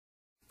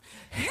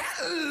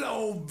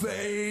go,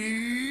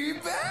 baby!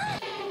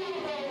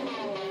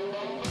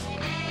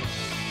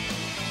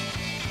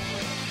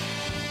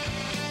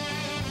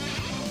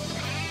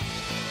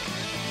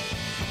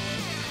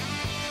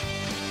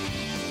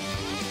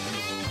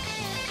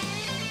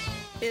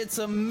 It's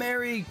a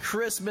Merry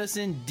Christmas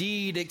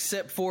indeed,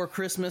 except for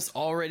Christmas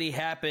already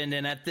happened,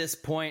 and at this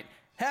point,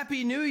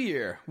 Happy New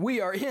Year!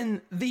 We are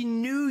in the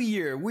new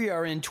year. We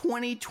are in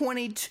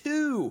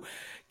 2022.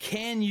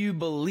 Can you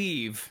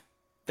believe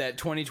that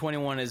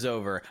 2021 is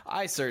over?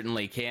 I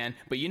certainly can.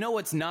 But you know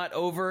what's not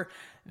over?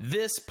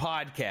 This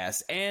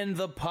podcast, and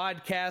the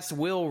podcast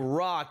will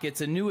rock.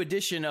 It's a new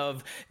edition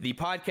of the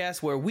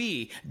podcast where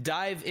we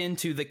dive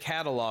into the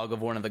catalog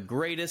of one of the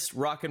greatest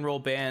rock and roll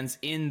bands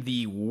in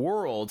the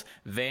world,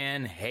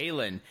 Van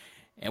Halen.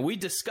 And we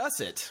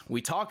discuss it.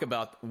 We talk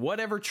about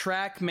whatever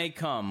track may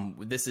come.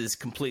 This is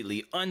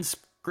completely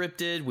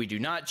unscripted. We do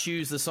not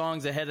choose the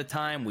songs ahead of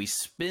time. We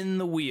spin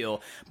the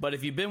wheel. But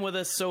if you've been with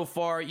us so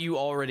far, you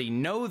already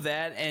know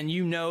that. And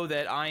you know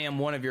that I am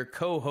one of your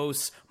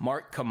co-hosts,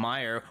 Mark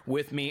Kamier.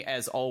 With me,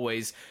 as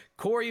always,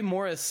 Corey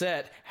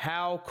Morissette.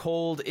 How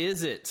cold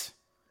is it?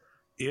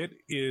 It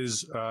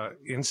is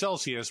in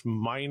Celsius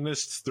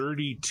minus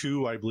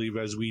 32, I believe,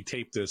 as we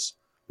tape this.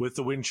 With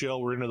the wind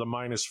chill, we're into the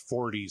minus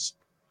 40s.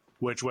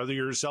 Which, whether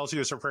you're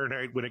Celsius or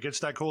Fahrenheit, when it gets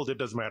that cold, it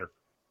doesn't matter.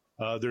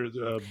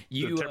 The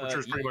temperature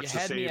is pretty much the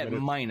same. You had me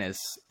at minus.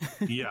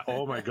 Yeah,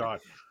 oh my God.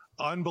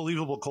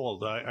 Unbelievable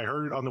cold. I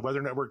heard on the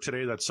Weather Network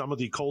today that some of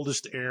the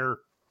coldest air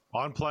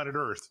on planet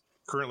Earth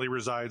currently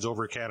resides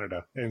over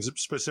Canada, and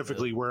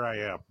specifically where I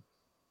am.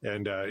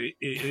 And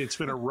it's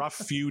been a rough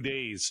few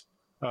days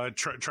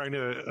trying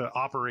to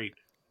operate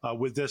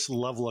with this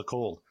level of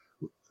cold.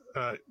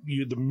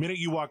 The minute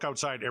you walk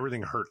outside,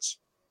 everything hurts.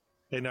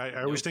 And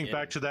I always think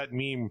back to that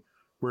meme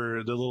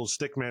where the little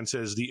stick man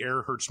says, the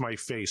air hurts my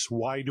face.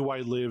 Why do I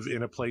live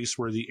in a place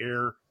where the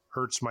air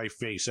hurts my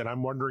face? And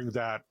I'm wondering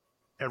that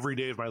every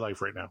day of my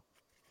life right now.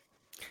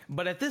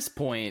 But at this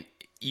point,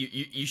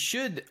 you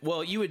should,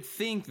 well, you would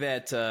think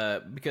that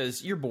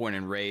because you're born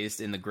and raised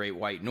in the Great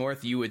White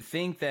North, you would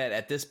think that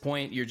at this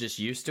point you're just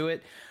used to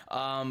it.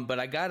 But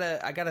I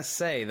gotta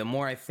say, the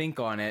more I think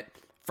on it,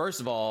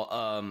 first of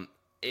all,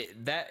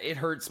 it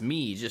hurts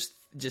me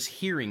just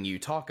hearing you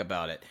talk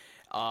about it.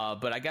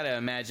 But I got to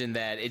imagine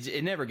that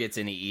it never gets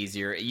any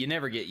easier. You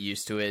never get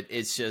used to it.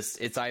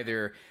 It's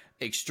either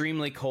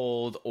extremely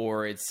cold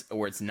or it's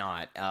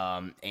not.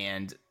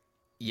 And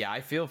yeah,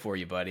 I feel for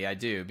you, buddy. I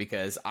do,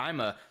 because I'm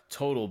a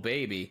total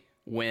baby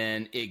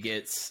when it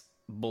gets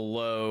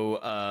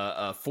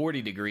below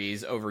 40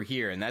 degrees over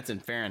here, and that's in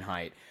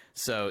Fahrenheit.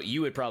 So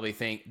you would probably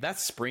think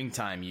that's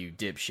springtime, you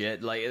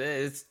dipshit. Like,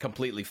 it's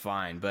completely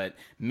fine. But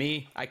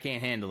me, I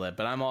can't handle it.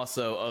 But I'm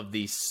also of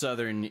the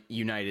southern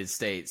United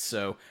States,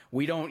 so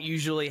we don't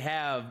usually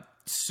have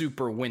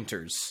super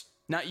winters.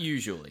 Not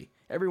usually.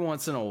 Every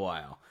once in a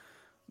while.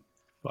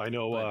 I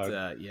know.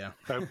 But, yeah.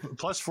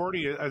 Plus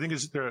 40, I think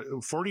is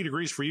 40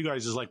 degrees for you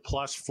guys is like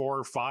plus 4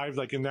 or 5,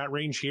 like in that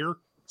range here.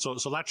 So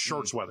that's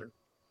shorts weather.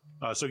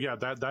 So yeah,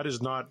 that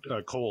is not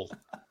cold.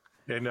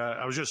 And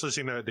I was just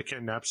listening to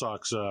Ken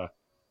Knapsack's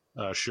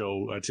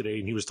show today,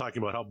 and he was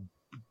talking about how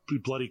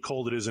bloody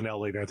cold it is in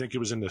LA. And I think it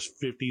was in the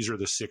 50s or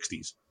the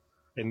 60s.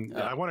 And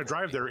I want to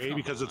drive there, A,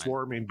 because it's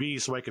warm, and B,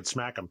 so I could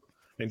smack him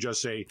and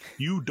just say,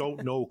 you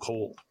don't know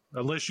cold.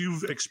 Unless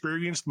you've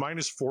experienced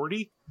minus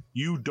 40,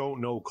 you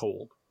don't know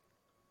cold.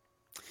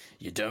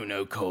 You don't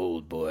know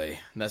cold, boy.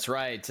 That's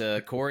right.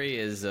 Corey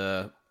is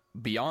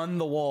beyond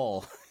the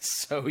wall.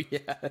 So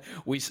yeah,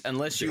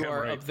 unless you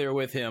are up there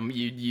with him,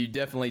 you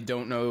definitely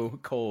don't know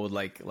cold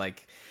like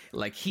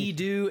he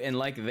do and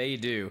like they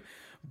do.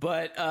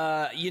 But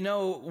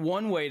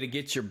one way to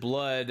get your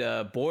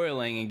blood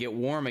boiling and get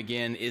warm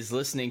again is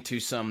listening to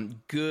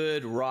some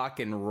good rock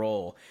and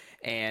roll.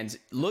 And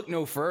look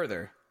no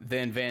further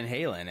than Van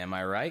Halen. Am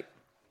I right?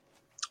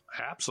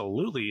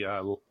 Absolutely.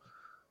 And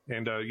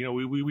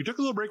we took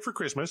a little break for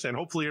Christmas, and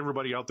hopefully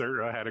everybody out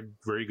there had a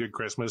very good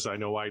Christmas. I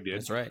know I did.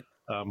 That's right.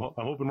 I'm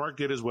hoping Mark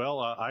did as well.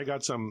 I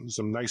got some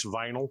nice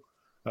vinyl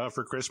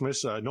for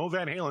Christmas. No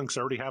Van Halen, because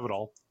I already have it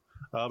all.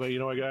 But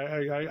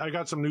I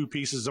got some new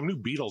pieces, some new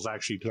Beatles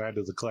actually to add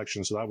to the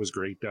collection, so that was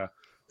great.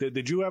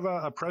 Did you have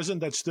a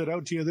present that stood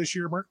out to you this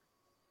year, Mark?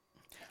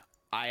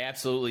 I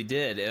absolutely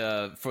did.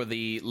 For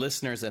the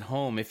listeners at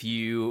home, if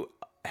you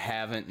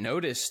haven't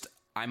noticed,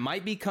 I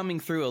might be coming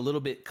through a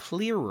little bit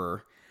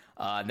clearer.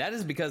 That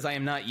is because I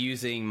am not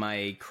using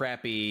my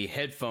crappy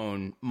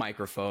headphone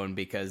microphone,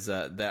 because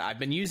I've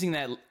been using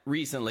that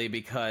recently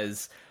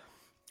because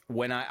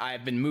when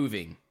I've been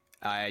moving.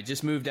 I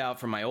just moved out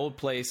from my old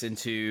place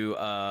into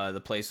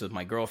the place with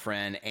my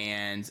girlfriend,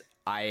 and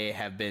I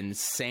have been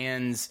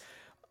sans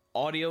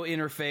audio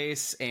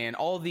interface and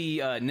all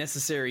the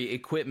necessary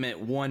equipment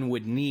one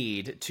would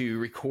need to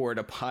record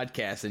a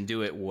podcast and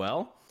do it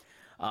well.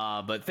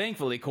 But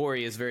thankfully,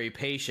 Corey is very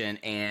patient,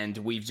 and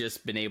we've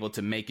just been able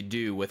to make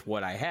do with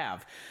what I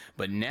have.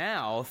 But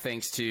now,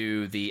 thanks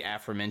to the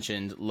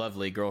aforementioned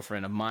lovely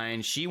girlfriend of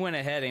mine, she went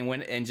ahead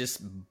and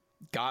just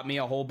got me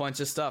a whole bunch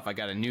of stuff. I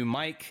got a new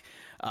mic.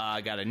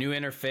 I got a new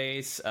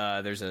interface.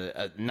 There's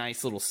a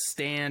nice little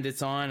stand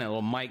it's on, a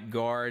little mic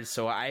guard,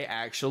 so I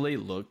actually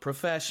look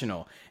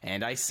professional,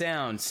 and I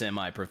sound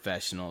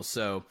semi-professional.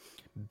 So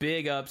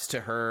big ups to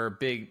her,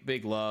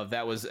 big love.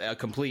 That was a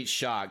complete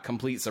shock,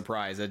 complete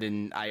surprise.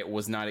 I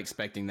was not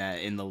expecting that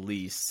in the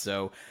least.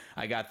 So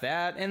I got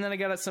that, and then I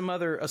got some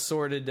other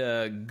assorted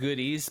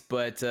goodies.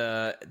 But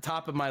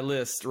top of my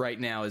list right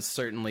now is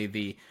certainly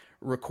the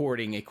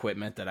recording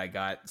equipment that I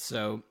got.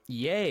 So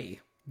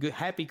yay. Good,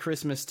 happy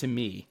Christmas to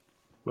me.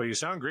 Well, you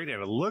sound great,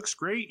 and it looks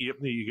great.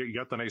 You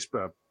got the nice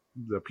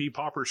the pea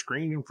popper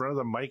screen in front of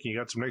the mic, and you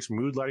got some nice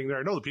mood lighting there.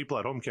 I know the people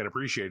at home can't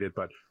appreciate it,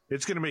 but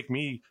it's going to make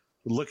me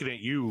looking at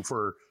you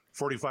for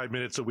 45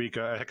 minutes a week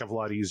a heck of a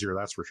lot easier,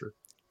 that's for sure.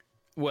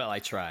 Well, I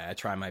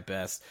try my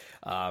best.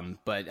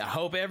 But I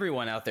hope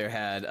everyone out there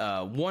had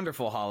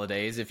wonderful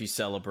holidays if you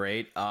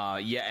celebrate.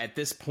 At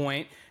this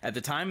point, at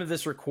the time of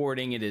this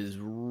recording, it is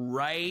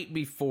right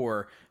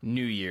before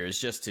New Year's,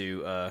 just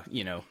to,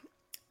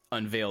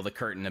 unveil the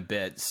curtain a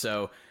bit.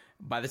 So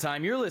by the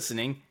time you're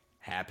listening,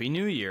 Happy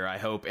New Year. I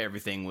hope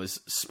everything was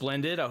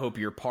splendid. I hope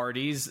your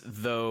parties,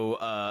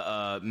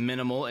 though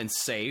minimal and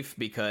safe,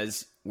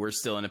 because we're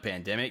still in a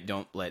pandemic.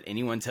 Don't let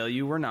anyone tell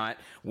you we're not.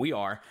 We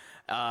are.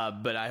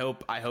 But I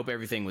hope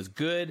everything was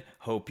good.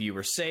 Hope you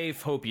were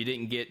safe. Hope you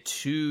didn't get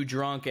too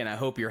drunk, and I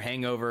hope your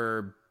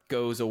hangover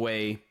goes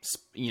away,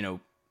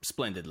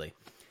 splendidly.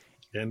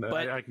 And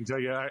I can tell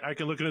you, I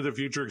can look into the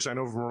future because I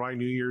know for my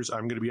New Year's,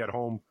 I'm going to be at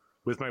home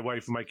with my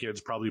wife and my kids,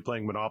 probably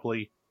playing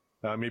Monopoly,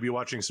 maybe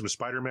watching some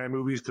Spider-Man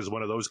movies because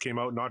one of those came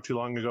out not too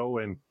long ago,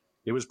 and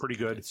it was pretty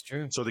good. It's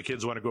true. So the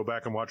kids want to go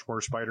back and watch more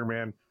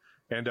Spider-Man.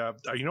 And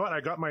you know what?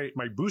 I got my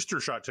booster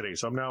shot today,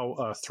 so I'm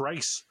now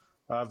thrice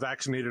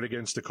vaccinated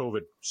against the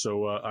COVID.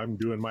 So I'm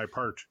doing my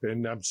part,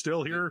 and I'm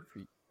still here,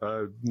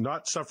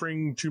 not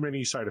suffering too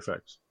many side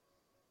effects.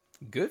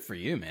 Good for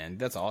you, man.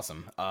 That's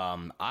awesome.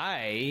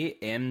 I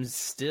am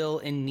still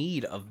in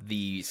need of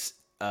the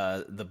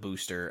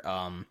booster.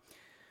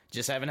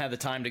 Just haven't had the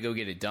time to go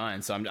get it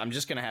done, so I'm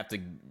just gonna have to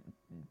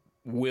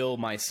will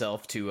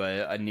myself to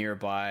a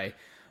nearby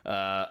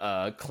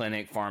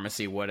clinic,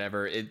 pharmacy,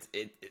 whatever.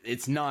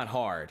 It's not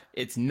hard.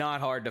 It's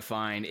not hard to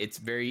find. It's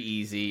very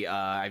easy.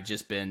 I've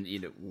just been,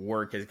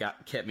 work has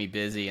kept me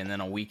busy, and then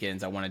on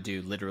weekends I want to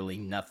do literally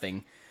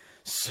nothing.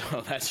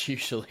 So that's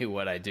usually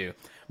what I do.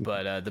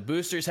 But the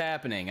booster's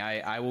happening.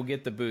 I will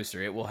get the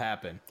booster. It will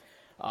happen.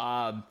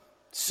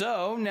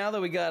 So now that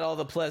we got all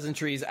the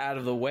pleasantries out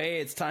of the way,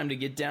 it's time to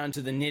get down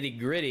to the nitty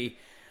gritty.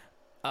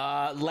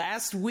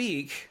 Last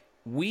week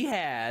we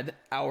had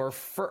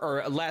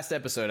last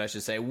episode, I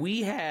should say,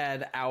 we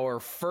had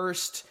our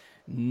first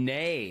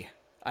nay.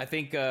 I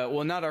think,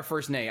 not our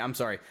first nay. I'm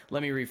sorry.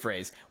 Let me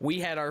rephrase. We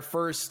had our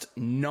first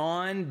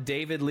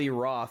non-David Lee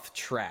Roth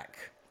track.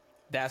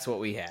 That's what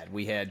we had.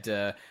 We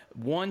had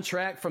one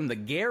track from the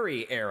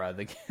Gary era,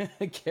 the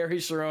Gary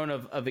Cherone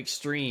of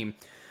Extreme.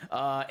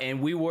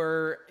 And we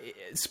were,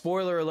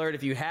 spoiler alert,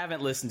 if you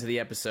haven't listened to the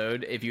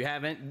episode, if you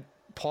haven't,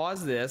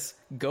 pause this,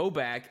 go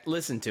back,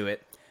 listen to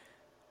it.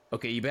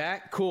 Okay, you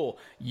back? Cool.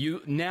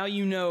 Now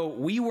you know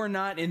we were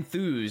not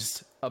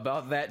enthused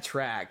about that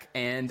track,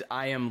 and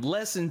I am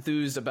less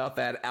enthused about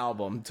that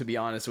album, to be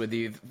honest with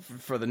you,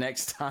 for the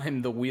next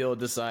time the wheel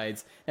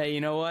decides, hey,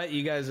 you know what?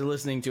 You guys are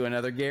listening to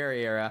another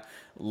Gary era.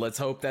 Let's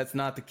hope that's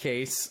not the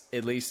case,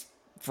 at least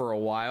for a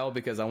while,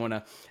 because I want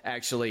to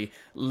actually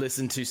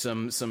listen to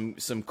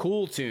some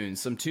cool tunes,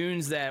 some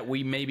tunes that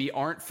we maybe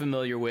aren't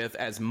familiar with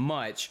as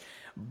much,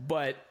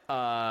 but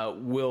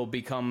will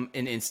become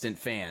an instant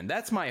fan.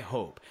 That's my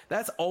hope.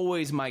 That's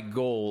always my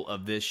goal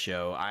of this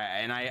show.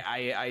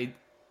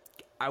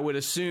 I would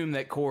assume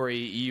that, Corey,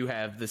 you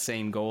have the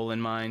same goal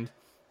in mind.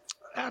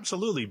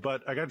 Absolutely,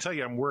 but I got to tell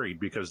you, I'm worried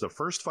because the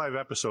first 5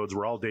 episodes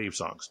were all Dave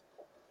songs.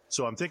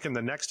 So I'm thinking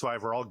the next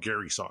 5 are all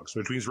Gary songs,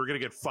 which means we're going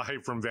to get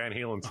 5 from Van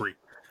Halen 3.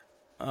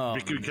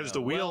 Because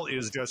the wheel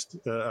is just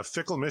a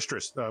fickle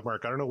mistress,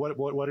 Mark. I don't know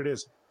what it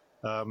is.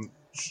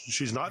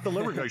 She's not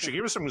delivering. She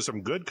gave us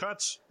some good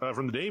cuts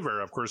from the Dave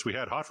era. Of course, we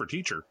had Hot for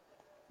Teacher,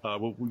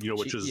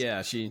 which is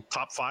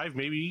top 5,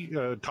 maybe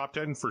top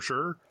 10 for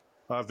sure.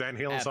 Van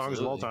Halen songs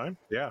of all time.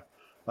 Yeah.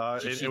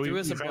 She threw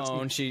us a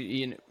bone.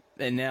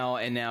 And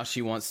now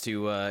she wants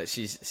to.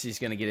 She's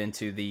going to get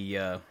into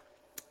the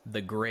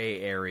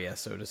gray area,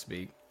 so to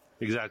speak.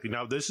 Exactly.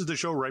 Now this is the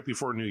show right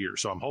before New Year,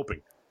 so I'm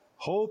hoping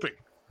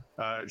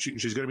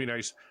she's going to be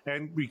nice.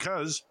 And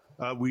because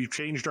we've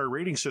changed our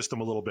rating system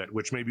a little bit,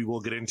 which maybe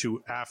we'll get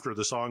into after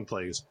the song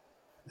plays,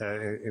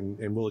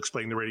 and we'll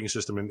explain the rating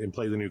system and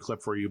play the new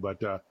clip for you.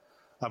 But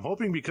I'm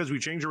hoping because we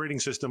changed the rating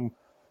system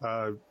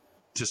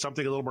to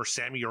something a little more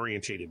Sammy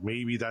orientated,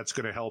 maybe that's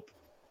going to help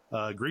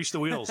grease the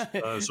wheels,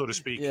 so to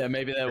speak. Yeah,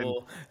 maybe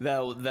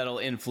that'll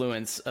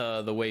influence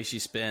the way she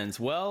spins.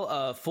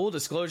 Well, full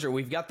disclosure,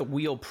 we've got the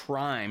wheel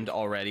primed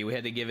already. We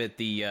had to give it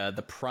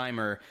the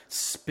primer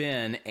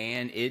spin,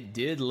 and it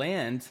did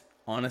land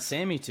on a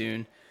Sammy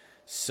tune.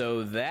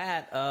 So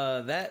that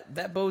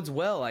bodes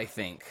well, I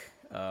think.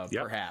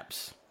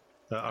 Perhaps.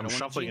 I'm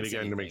shuffling it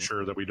again to make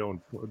sure that we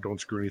don't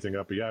screw anything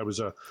up. But yeah, it was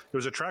a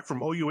track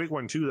from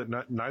OU812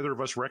 that neither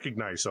of us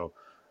recognized. So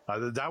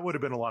that would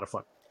have been a lot of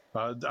fun.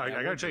 I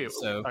got to tell you,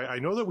 so. I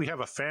know that we have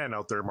a fan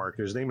out there, Mark.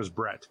 His name is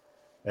Brett,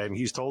 and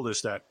he's told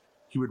us that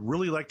he would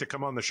really like to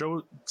come on the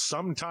show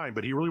sometime,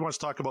 but he really wants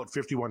to talk about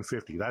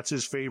 5150. That's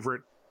his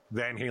favorite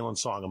Van Halen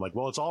song. I'm like,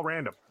 well, it's all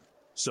random.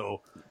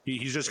 So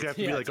he's just got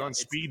to be like on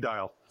speed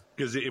dial.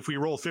 Because if we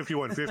roll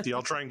 5150,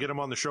 I'll try and get him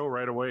on the show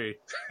right away.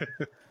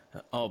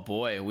 Oh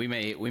boy, we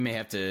may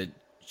have to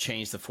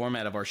change the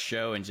format of our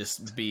show and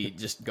just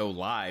go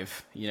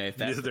live. If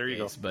that's there the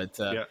you case. go.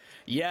 But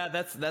yeah,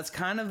 that's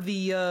kind of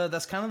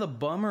the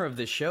bummer of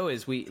the show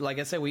is like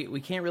I said,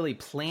 we can't really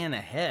plan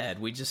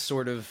ahead. We just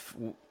sort of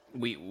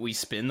we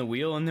spin the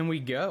wheel and then we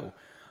go.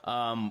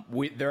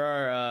 There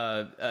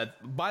are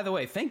by the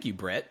way, thank you,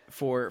 Brett,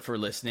 for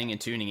listening and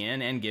tuning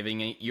in and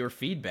giving your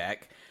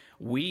feedback.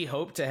 We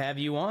hope to have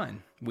you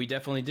on. We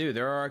definitely do.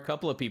 There are a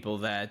couple of people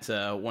that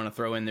want to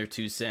throw in their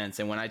 2 cents.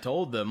 And when I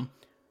told them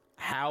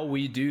how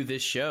we do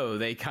this show,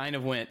 they kind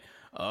of went,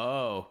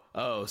 oh,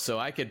 so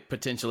I could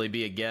potentially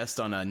be a guest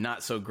on a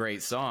not so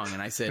great song.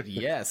 And I said,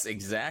 yes,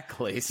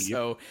 exactly.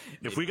 So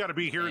if we got to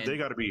be here, they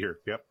got to be here.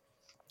 Yep.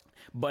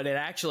 But it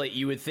actually,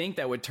 you would think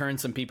that would turn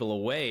some people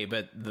away.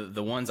 But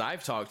the ones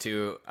I've talked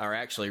to are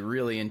actually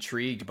really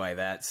intrigued by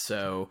that.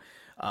 So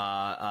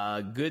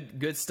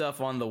good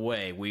stuff on the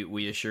way.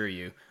 We assure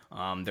you.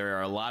 There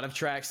are a lot of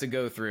tracks to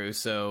go through,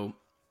 so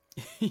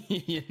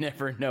you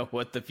never know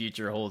what the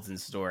future holds in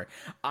store.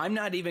 I'm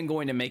not even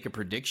going to make a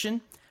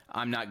prediction.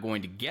 I'm not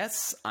going to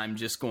guess. I'm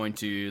just going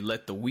to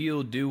let the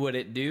wheel do what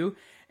it do,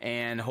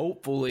 and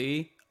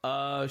hopefully,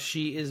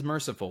 she is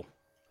merciful.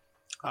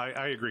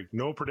 I agree.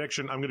 No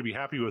prediction. I'm going to be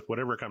happy with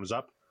whatever comes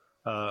up,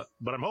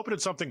 but I'm hoping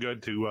it's something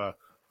good to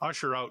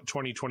usher out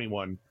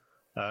 2021.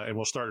 And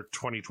we'll start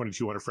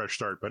 2022 on a fresh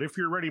start. But if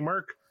you're ready,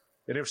 Mark,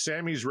 and if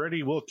Sammy's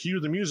ready, we'll cue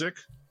the music.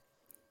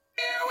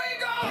 Here we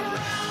go! All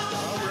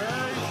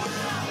right.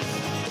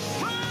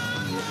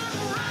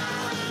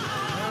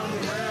 Round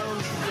and round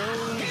she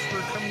goes.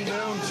 We're coming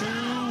down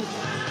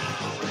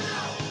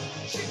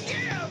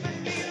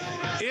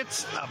to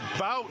It's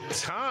About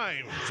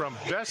Time from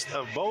Best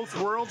of Both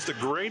Worlds, the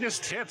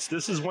greatest hits.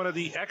 This is one of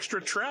the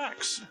extra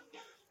tracks.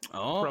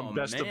 From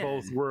Best of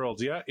Both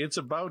Worlds. Yeah, It's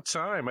About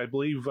Time. I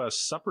believe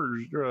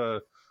Supper's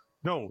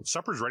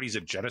Ready is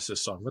a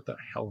Genesis song. What the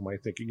hell am I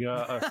thinking?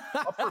 Up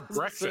for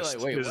Breakfast.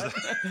 Like, wait,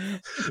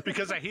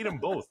 because I hate them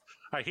both.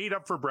 I hate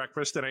Up for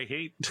Breakfast and I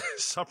hate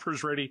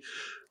Supper's Ready.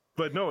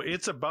 But no,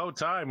 It's About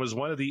Time was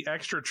one of the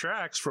extra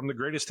tracks from the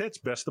greatest hits,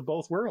 Best of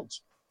Both Worlds.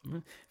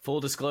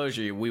 Full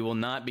disclosure, we will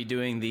not be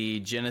doing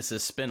the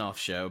Genesis spinoff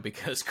show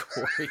because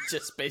Corey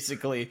just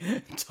basically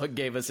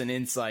gave us an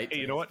insight. Hey,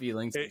 you know what?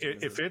 Feelings.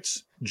 If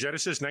it's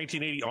Genesis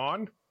 1980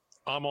 on,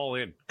 I'm all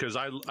in because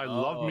I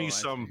love me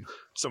some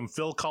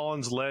Phil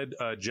Collins led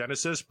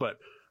Genesis, but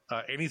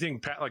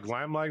anything like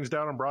Landmines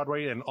Down on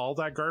Broadway and all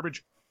that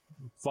garbage,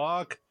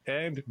 fuck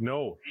and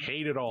no,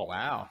 hate it all.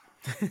 Wow.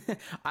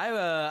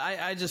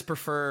 I just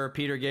prefer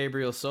Peter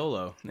Gabriel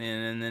solo,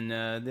 and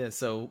then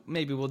so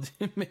maybe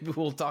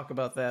we'll talk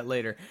about that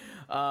later.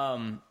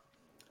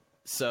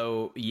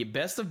 So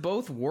Best of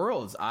Both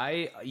Worlds.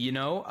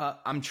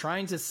 I'm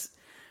trying to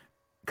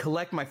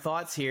collect my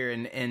thoughts here,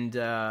 and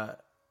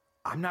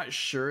I'm not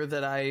sure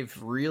that I've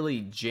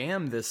really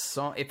jammed this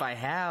song. If I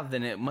have,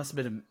 then it must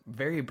have been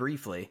very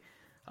briefly.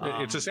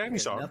 It's a Sammy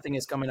song. Nothing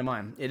is coming to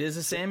mind. It is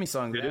a Sammy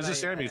song. It is a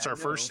Sammy. It's our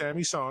first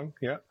Sammy song.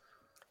 Yeah.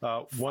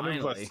 One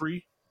of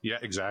three. Yeah,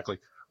 exactly.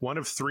 One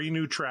of three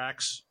new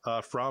tracks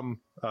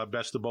from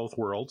Best of Both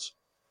Worlds.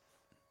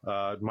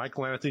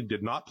 Michael Anthony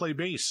did not play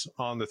bass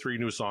on the three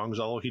new songs,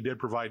 although he did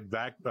provide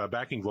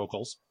backing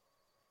vocals.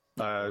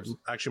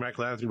 Actually,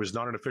 Michael Anthony was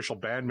not an official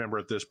band member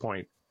at this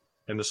point,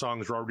 and the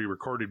songs were already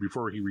recorded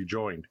before he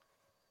rejoined.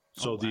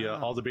 So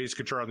all the bass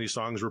guitar on these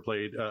songs were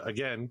played,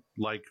 again,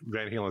 like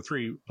Van Halen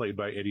 3, played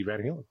by Eddie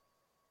Van Halen.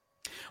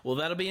 Well,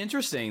 that'll be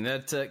interesting.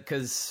 That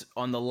because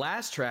on the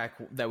last track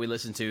that we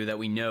listened to, that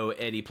we know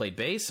Eddie played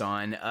bass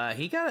on,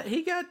 he got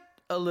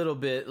a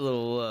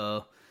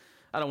little.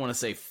 I don't want to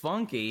say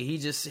funky.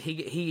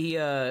 He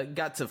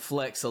got to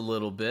flex a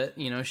little bit.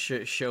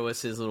 Show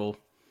us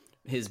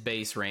his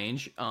bass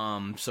range.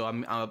 So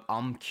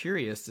I'm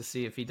curious to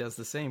see if he does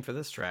the same for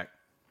this track.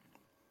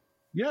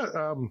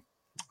 Yeah,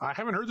 I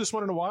haven't heard this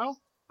one in a while.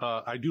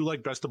 I do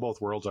like Best of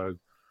Both Worlds.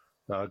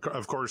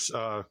 Of course,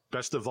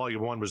 Best of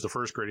Volume 1 was the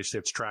first greatest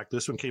hits track.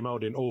 This one came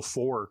out in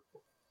 2004.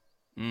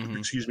 Mm-hmm.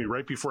 Excuse me,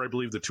 right before I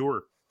believe the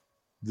tour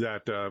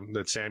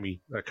that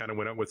Sammy kind of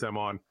went out with them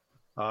on.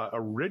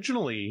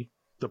 Originally,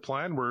 the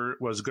plan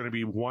was going to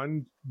be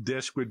one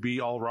disc would be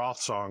all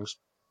Roth songs,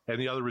 and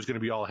the other was going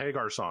to be all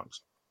Hagar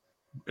songs,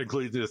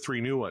 including the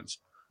three new ones.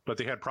 But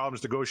they had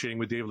problems negotiating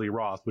with David Lee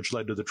Roth, which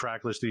led to the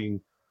track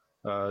listing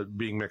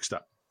being mixed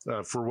up.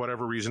 For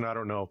whatever reason, I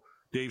don't know.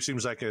 Dave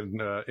seems like an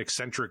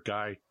eccentric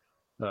guy.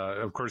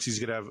 Of course, he's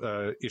going to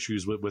have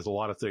issues with a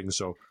lot of things.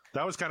 So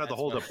that was kind of the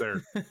holdup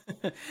there.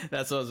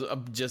 That's what I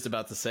was just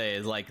about to say.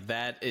 Is like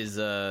that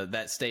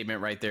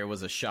statement right there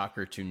was a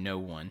shocker to no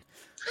one.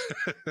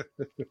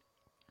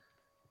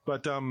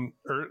 But I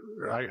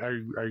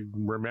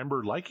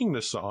remember liking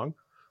this song.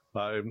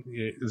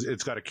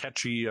 It's got a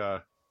catchy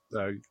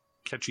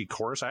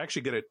chorus. I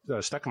actually get it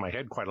stuck in my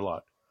head quite a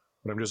lot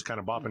when I'm just kind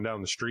of bopping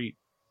down the street.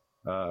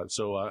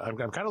 So I'm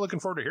kind of looking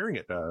forward to hearing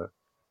it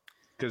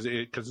because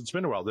it's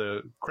been a while.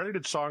 The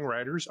credited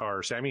songwriters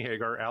are Sammy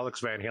Hagar,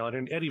 Alex Van Halen,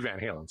 and Eddie Van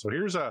Halen. So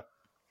here's a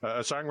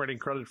songwriting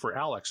credit for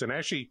Alex. And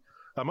actually,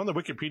 I'm on the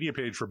Wikipedia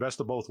page for Best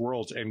of Both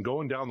Worlds, and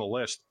going down the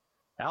list,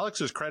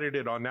 Alex is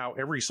credited on now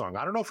every song.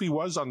 I don't know if he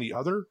was on the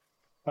other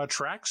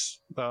tracks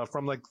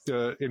from like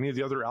any of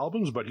the other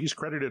albums, but he's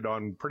credited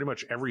on pretty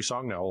much every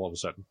song now all of a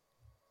sudden.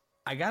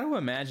 I got to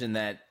imagine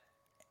that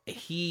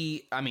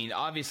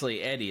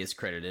obviously Eddie is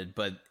credited,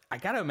 but I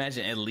got to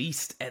imagine at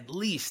least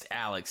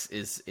Alex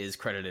is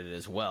credited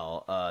as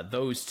well.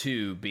 Those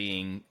two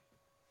being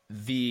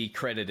the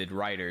credited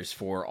writers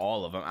for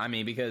all of them. I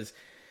mean, because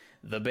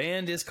the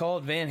band is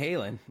called Van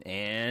Halen,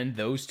 and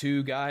those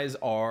two guys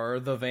are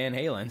the Van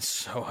Halens.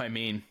 So, I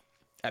mean,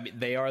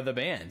 they are the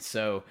band.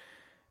 So,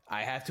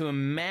 I have to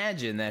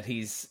imagine that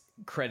he's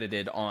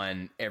credited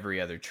on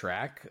every other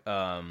track,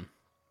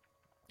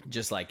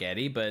 just like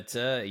Eddie. But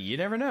you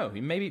never know.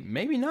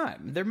 Maybe not.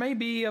 There may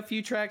be a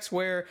few tracks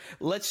where,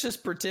 let's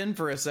just pretend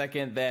for a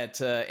second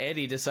that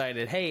Eddie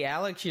decided, hey,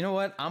 Alex, you know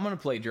what? I'm going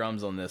to play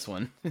drums on this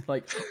one.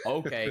 Like,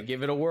 okay,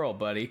 give it a whirl,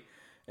 buddy.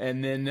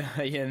 And then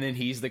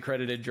he's the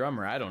credited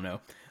drummer. I don't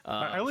know.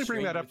 I only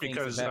bring that up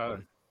because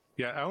Van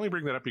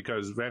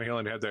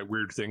Halen had that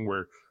weird thing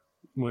where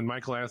when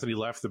Michael Anthony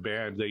left the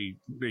band, they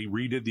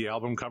redid the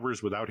album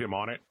covers without him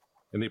on it,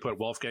 and they put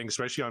Wolfgang,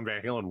 especially on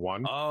Van Halen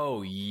 1.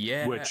 Oh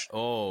yeah, which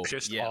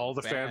pissed all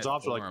the fans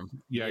off. Like,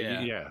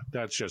 yeah,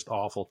 that's just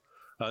awful.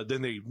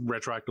 Then they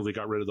retroactively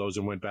got rid of those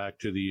and went back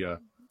to the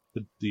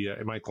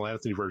Michael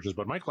Anthony versions.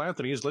 But Michael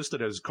Anthony is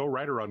listed as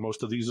co-writer on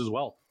most of these as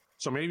well.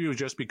 So maybe it was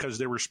just because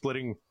they were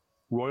splitting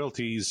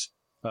royalties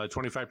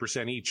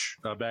 25% each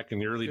back in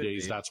the early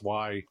days. That's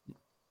why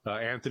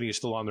Anthony is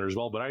still on there as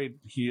well. But I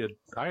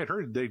had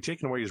heard they'd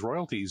taken away his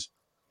royalties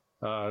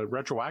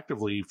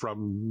retroactively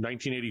from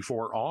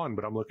 1984 on.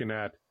 But I'm looking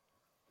at,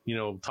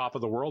 Top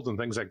of the World and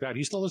things like that.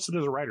 He's still listed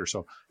as a writer.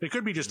 So it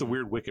could be just a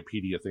weird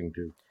Wikipedia thing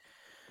too.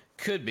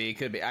 Could be.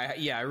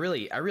 I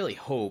really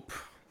hope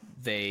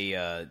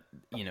they,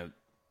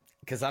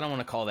 because I don't want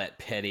to call that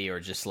petty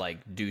or just like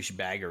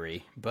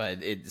douchebaggery,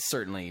 but it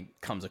certainly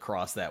comes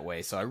across that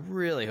way. So I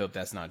really hope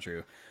that's not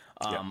true.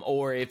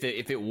 Or if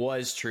it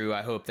was true,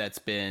 I hope that's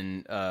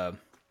been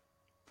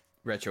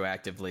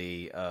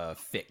retroactively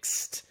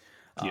fixed.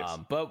 Yes.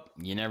 But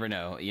you never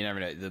know.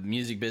 The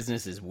music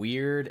business is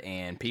weird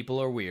and people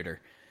are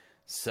weirder.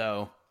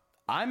 So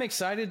I'm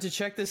excited to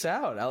check this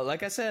out.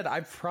 Like I said,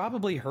 I've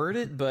probably heard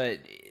it, but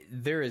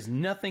there is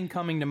nothing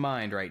coming to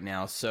mind right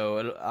now.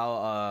 So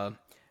I'll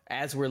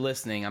as we're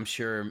listening, I'm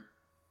sure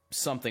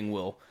something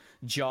will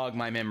jog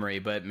my memory,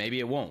 but maybe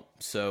it won't.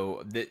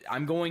 So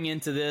I'm going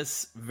into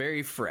this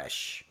very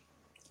fresh.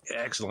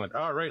 Excellent.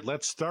 All right,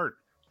 let's start.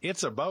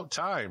 It's About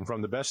Time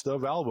from the Best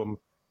Of album,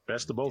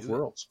 Best of Both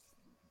Worlds.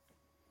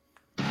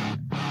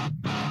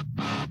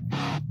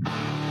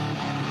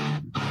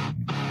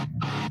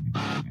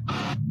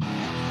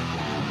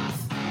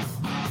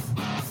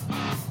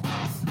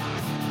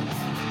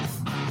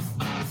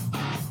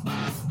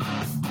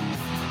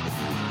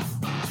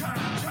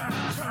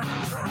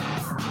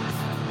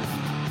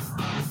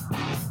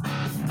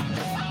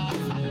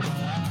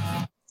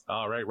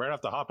 All right, right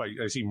off the hop,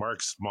 I see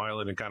Mark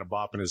smiling and kind of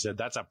bopping his head.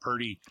 That's a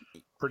pretty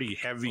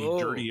heavy,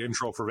 dirty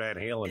intro for Van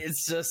Halen.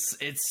 It's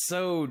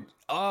so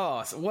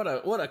what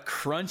a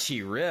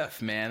crunchy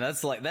riff, man.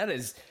 That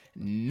is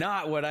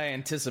not what I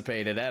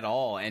anticipated at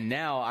all. And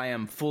now I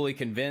am fully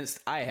convinced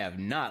I have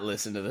not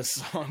listened to this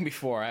song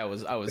before. I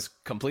was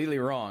completely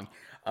wrong.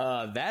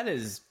 That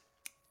is.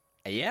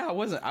 Yeah,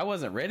 I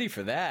wasn't ready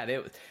for that.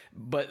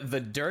 But the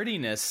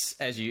dirtiness,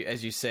 as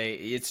you say,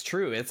 it's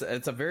true.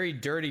 It's a very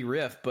dirty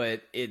riff,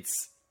 but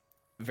it's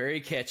very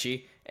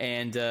catchy.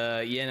 And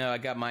I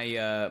got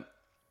my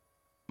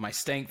my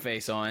stank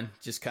face on,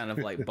 just kind of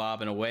like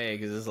bobbing away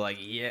because it's like,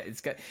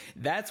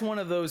 that's one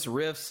of those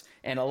riffs,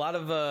 and a lot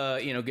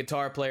of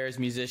guitar players,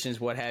 musicians,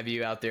 what have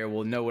you out there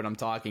will know what I'm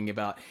talking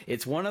about.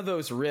 It's one of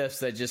those riffs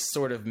that just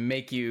sort of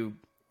make you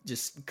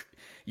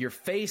your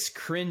face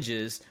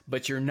cringes,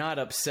 but you're not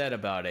upset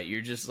about it. You're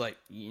just like,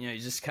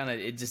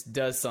 it just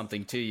does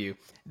something to you.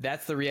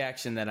 That's the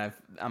reaction that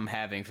I'm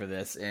having for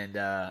this. And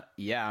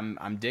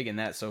I'm digging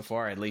that so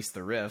far, at least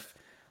the riff.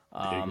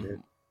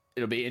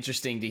 It'll be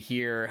interesting to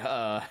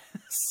hear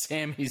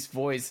Sammy's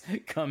voice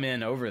come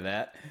in over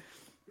that.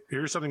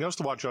 Here's something else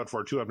to watch out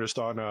for too. I'm just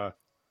on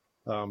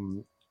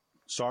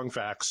Song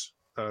Facts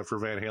for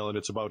Van Halen.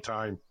 It's About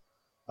Time.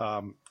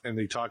 And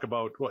they talk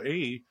about,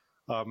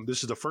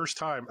 this is the first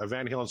time a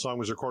Van Halen song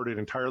was recorded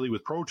entirely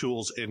with Pro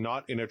Tools and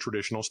not in a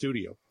traditional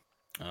studio.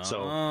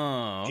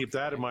 So keep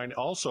that in mind.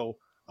 Also,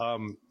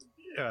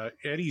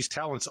 Eddie's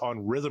talents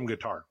on rhythm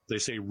guitar, they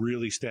say,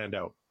 really stand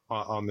out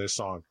on this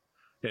song.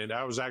 And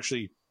I was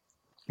actually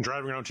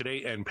driving around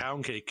today, and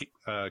Pound Cake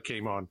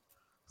came on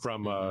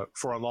from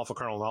for Unlawful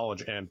Carnal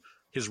Knowledge, and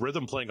his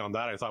rhythm playing on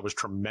that I thought was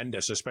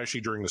tremendous,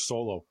 especially during the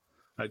solo.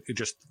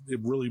 It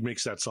really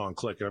makes that song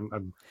click.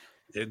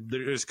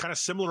 It's kind of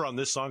similar on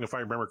this song, if I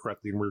remember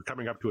correctly, and we're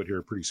coming up to it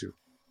here pretty soon.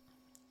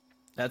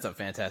 That's a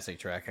fantastic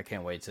track. I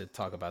can't wait to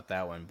talk about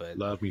that one. But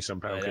love me some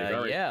Pound Cake.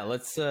 All right. Yeah,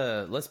 let's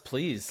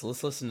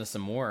listen to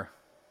some more.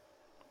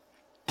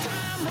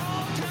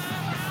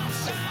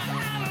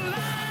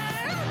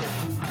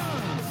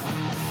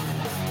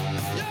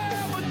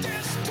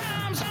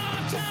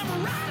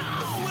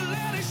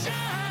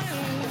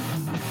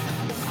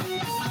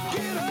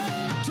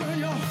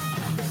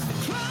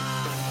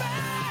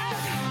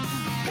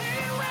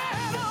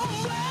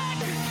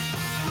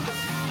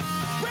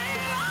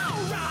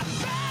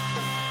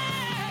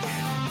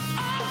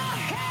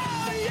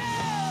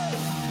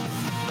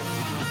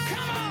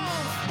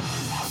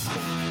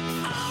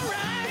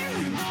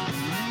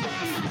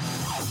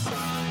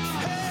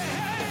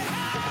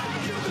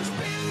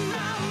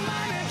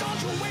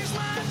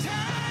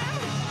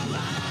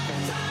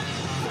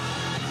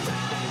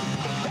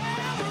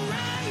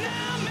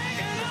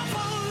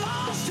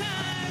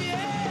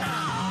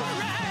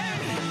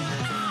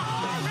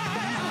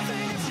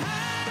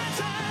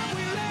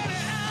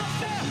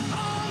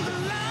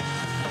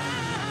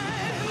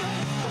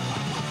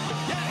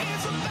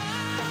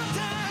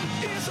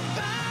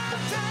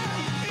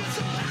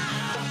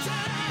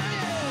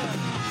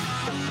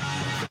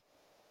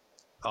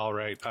 All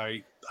right.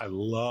 I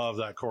love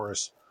that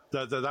chorus.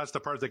 That's the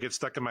part that gets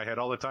stuck in my head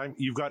all the time.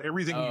 You've got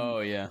everything.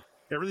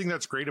 Everything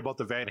that's great about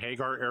the Van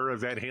Hagar era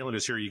of Van Halen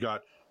is here. You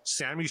got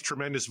Sammy's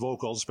tremendous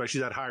vocals,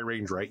 especially that high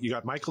range, right? You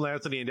got Michael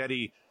Anthony and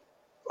Eddie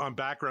on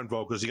background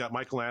vocals. You got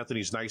Michael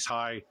Anthony's nice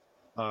high,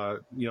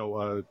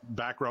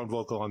 background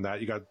vocal on that.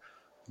 You got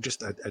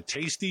just a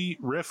tasty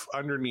riff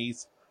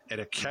underneath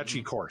and a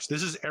catchy chorus.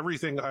 This is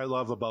everything I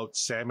love about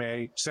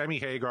Sammy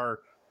Hagar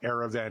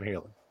era Van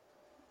Halen.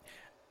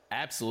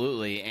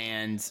 Absolutely.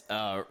 And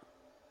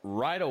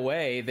right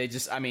away, they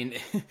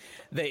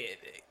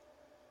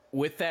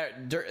with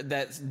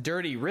that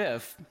dirty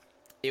riff,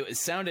 it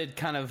sounded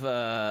kind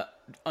of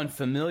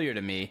unfamiliar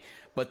to me.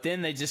 But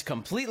then they just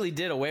completely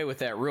did away with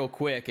that real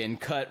quick and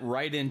cut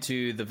right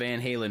into the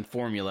Van Halen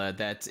formula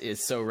that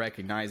is so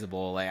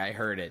recognizable. Like, I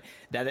heard it.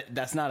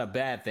 That's not a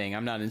bad thing.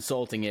 I'm not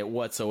insulting it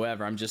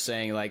whatsoever. I'm just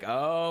saying, like,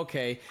 oh,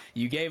 okay,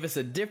 you gave us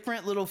a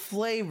different little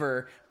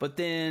flavor, but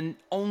then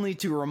only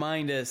to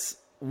remind us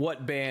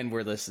what band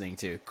we're listening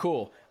to.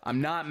 Cool.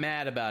 I'm not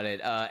mad about it.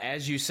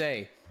 As you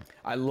say,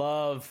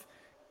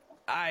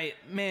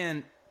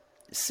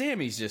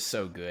 Sammy's just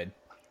so good.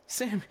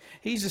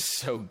 He's just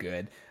so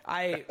good.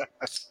 There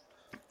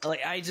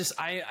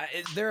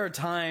are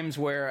times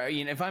where,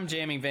 if I'm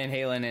jamming Van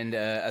Halen and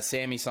a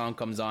Sammy song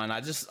comes on,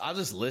 I'll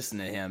just listen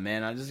to him,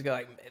 man. I just go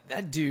like,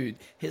 that dude,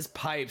 his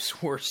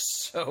pipes were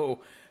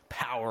so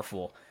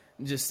powerful,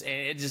 just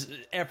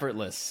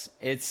effortless.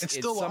 It's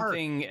still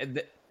something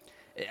that,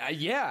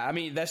 yeah, I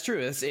mean, that's true.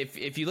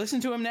 If you listen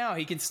to him now,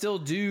 he can still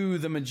do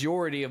the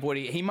majority of what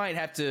he might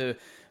have to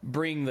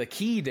bring the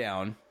key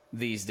down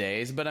these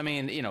days, but I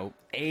mean,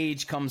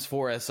 age comes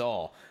for us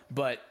all.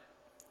 But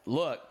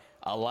look,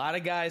 a lot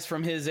of guys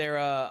from his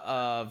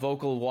era,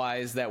 vocal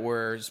wise, that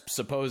were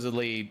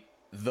supposedly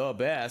the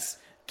best,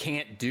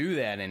 can't do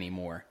that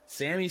anymore.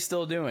 Sammy's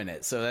still doing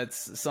it, so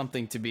that's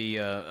something to be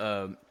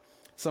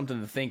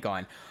something to think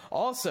on.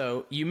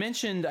 Also, you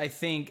mentioned, I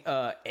think,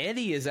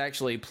 Eddie is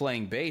actually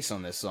playing bass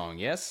on this song.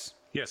 Yes.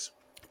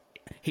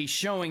 He's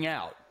showing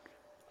out.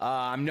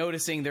 I'm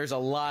noticing there's a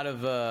lot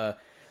of.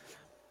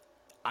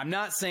 I'm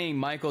not saying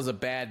Michael's a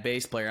bad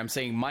bass player. I'm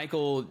saying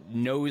Michael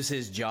knows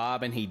his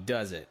job and he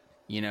does it.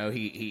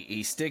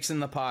 He sticks in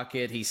the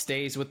pocket. He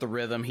stays with the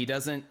rhythm. He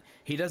doesn't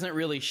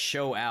really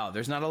show out.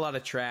 There's not a lot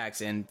of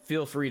tracks, and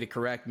feel free to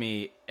correct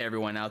me,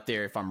 everyone out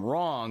there, if I'm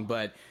wrong,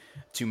 but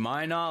to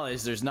my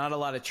knowledge, there's not a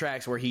lot of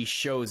tracks where he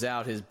shows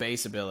out his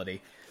bass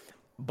ability.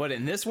 But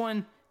in this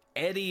one,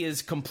 Eddie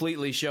is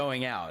completely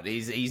showing out.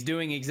 He's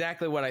doing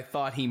exactly what I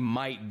thought he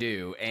might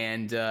do.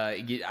 And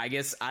I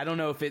guess, I don't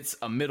know if it's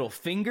a middle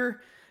finger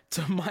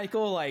to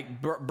Michael,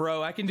 like,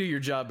 bro, I can do your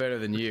job better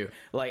than you.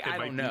 Like, I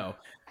don't know.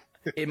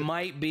 It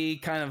might be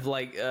kind of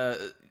like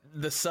the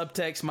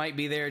subtext might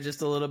be there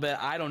just a little bit.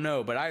 I don't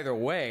know. But either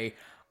way,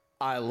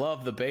 I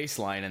love the bass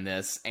line in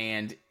this.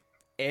 And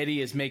Eddie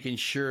is making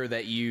sure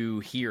that you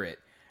hear it,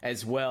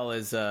 as well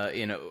as,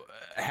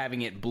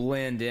 having it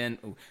blend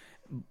in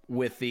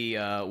with the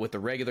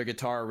regular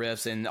guitar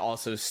riffs, and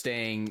also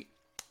staying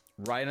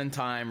right on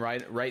time,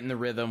 right in the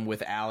rhythm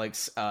with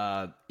Alex.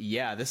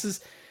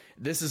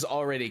 This is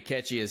already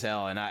catchy as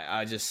hell, and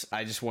I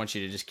just want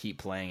you to just keep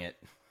playing it.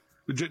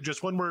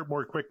 Just one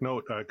more quick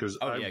note, because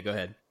go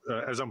ahead.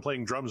 As I'm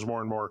playing drums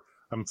more and more,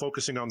 I'm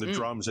focusing on the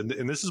drums, and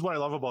this is what I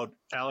love about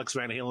Alex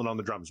Van Halen on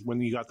the drums.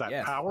 When you got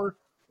that power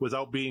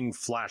without being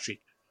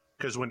flashy,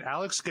 because when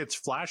Alex gets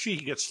flashy,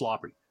 he gets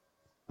sloppy.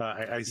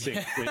 I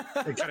think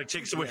it kind of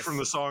takes away from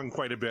the song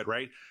quite a bit,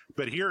 right?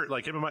 But here,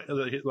 like him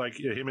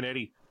and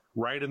Eddie,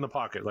 right in the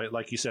pocket,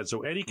 like you said.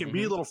 So Eddie can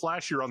be a little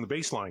flashier on the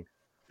bass line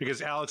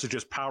because Alex is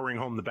just powering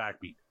home the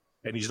backbeat,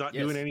 and he's not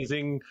doing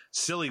anything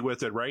silly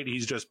with it, right?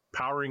 He's just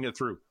powering it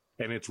through,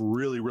 and it's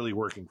really, really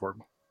working for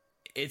him.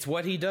 It's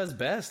what he does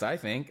best, I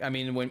think. I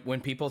mean,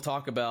 when people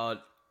talk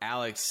about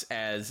Alex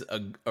as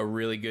a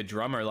really good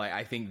drummer, like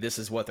I think this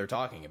is what they're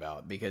talking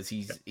about, because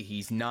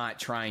he's not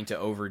trying to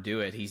overdo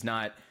it. He's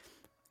not.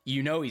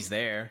 He's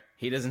there.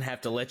 He doesn't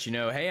have to let you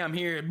know, hey, I'm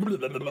here.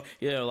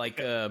 Like,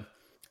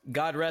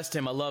 God rest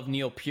him. I love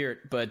Neil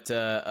Peart, but,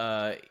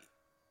 I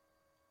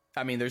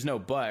mean, there's no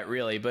but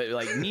really, but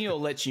like Neil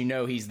lets you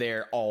know he's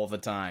there all the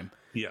time.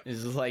 Yeah.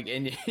 It's just like,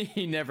 and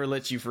he never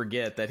lets you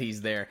forget that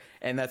he's there.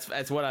 And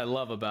that's what I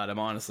love about him,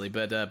 honestly.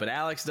 But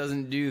Alex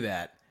doesn't do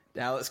that.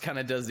 Alex kind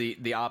of does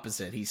the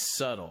opposite. He's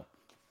subtle.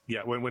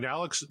 Yeah. When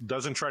Alex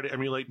doesn't try to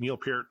emulate Neil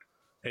Peart,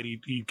 and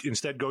he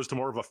instead goes to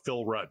more of a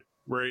Phil Rudd,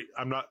 where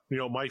I'm not,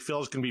 my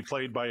fills can be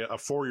played by a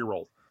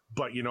 4-year-old,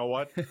 but you know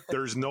what?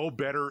 There's no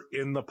better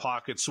in the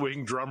pocket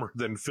swing drummer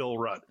than Phil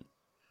Rudd,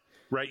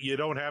 right? You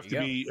don't have to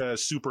be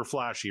super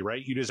flashy,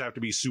 right? You just have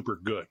to be super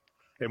good.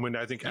 And when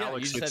I think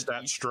Alex hits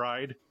that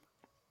stride,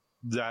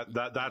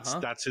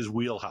 that's his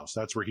wheelhouse.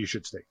 That's where he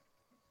should stay.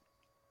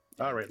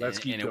 All right, let's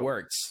keep going. And it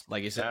works,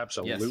 like you said.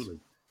 Absolutely.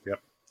 Yes. Yep.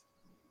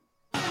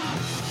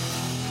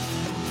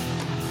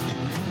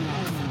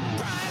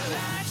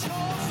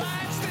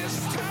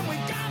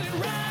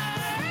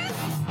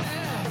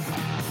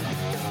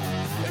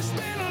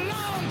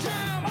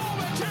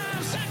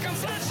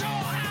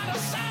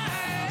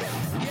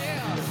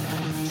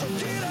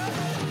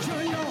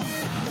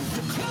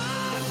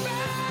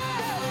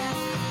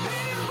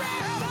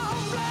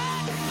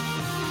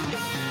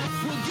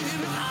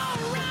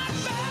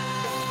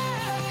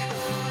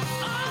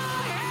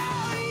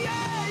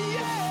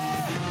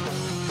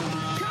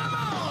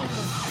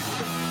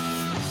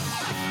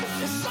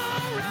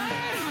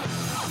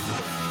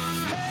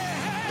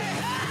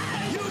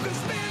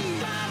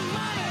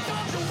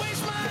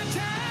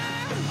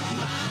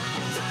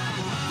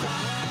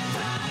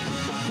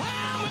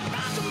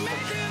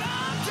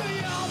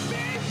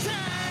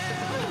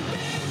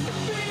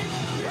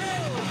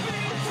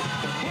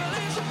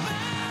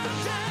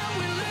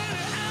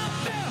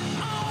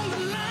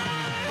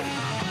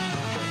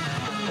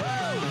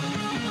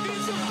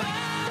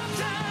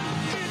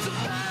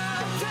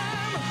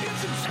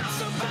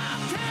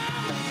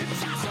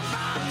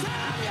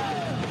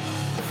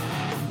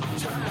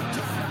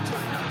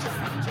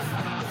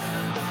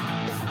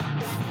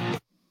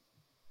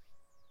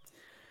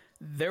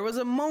 There was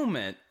a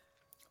moment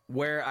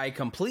where I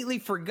completely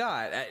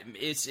forgot.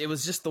 It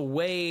was just the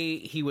way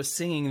he was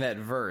singing that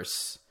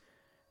verse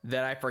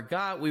that I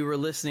forgot we were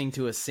listening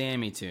to a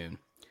Sammy tune.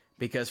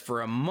 Because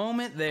for a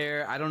moment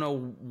there, I don't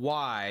know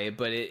why,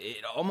 but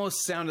it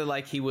almost sounded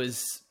like he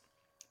was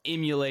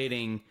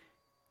emulating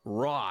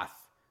Roth,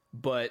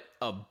 but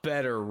a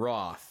better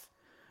Roth.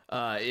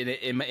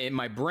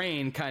 My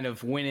brain kind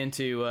of went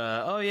into,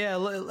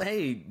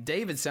 hey,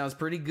 David sounds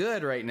pretty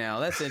good right now.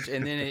 That's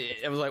and then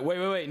it was like,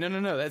 wait,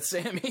 no, that's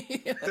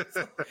Sammy.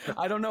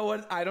 I don't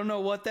know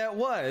what that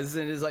was,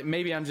 and it's like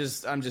maybe I'm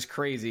just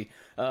crazy,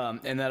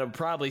 and that'll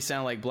probably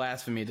sound like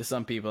blasphemy to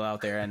some people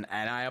out there, and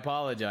I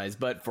apologize.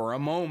 But for a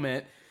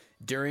moment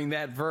during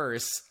that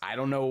verse, I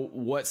don't know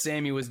what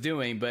Sammy was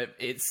doing, but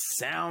it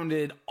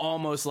sounded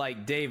almost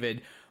like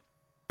David,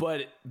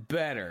 but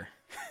better.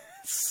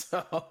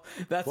 So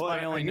that's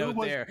my only note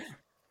there.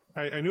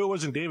 I knew it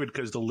wasn't David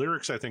because the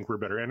lyrics I think were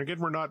better. And again,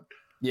 we're not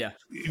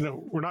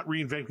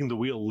reinventing the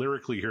wheel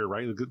lyrically here,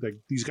 right? Like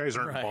these guys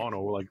aren't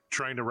Bono, like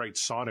trying to write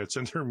sonnets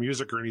in their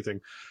music or anything.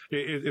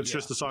 It's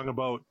just a song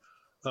about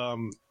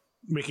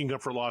making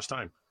up for lost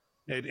time,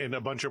 and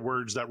a bunch of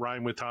words that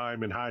rhyme with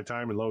time and high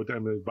time and low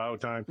time and about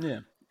time.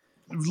 Yeah,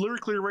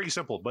 lyrically very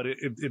simple, but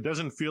it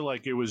doesn't feel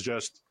like it was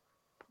just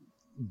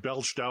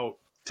belched out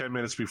 10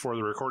 minutes before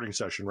the recording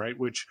session, right?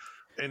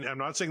 And I'm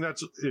not saying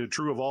that's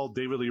true of all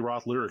David Lee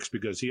Roth lyrics,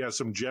 because he has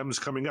some gems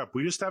coming up.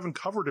 We just haven't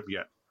covered them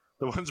yet.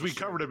 The ones we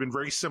covered have been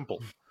very simple.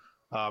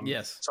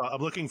 Yes. So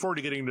I'm looking forward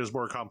to getting into this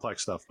more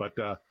complex stuff. But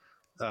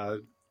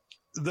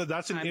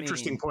that's an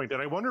interesting point.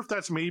 And I wonder if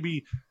that's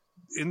maybe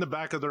in the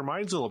back of their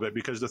minds a little bit,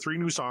 because the 3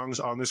 new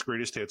songs on this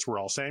Greatest Hits were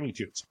all Sammy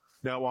tunes.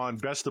 Now on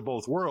Best of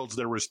Both Worlds,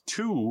 there was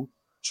 2,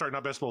 sorry,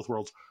 not Best of Both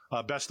Worlds,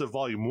 Best of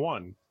Volume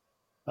 1.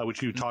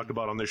 Which you talked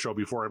about on this show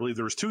before. I believe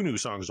there was 2 new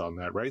songs on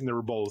that, right? And they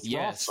were both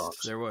Roth songs.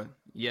 There were.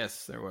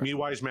 Yes, there were. Me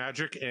Wise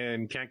Magic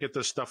and Can't Get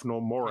This Stuff No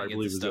More, I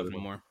believe. Stuff No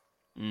More.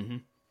 Mm-hmm.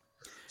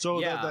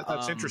 So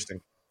that's interesting.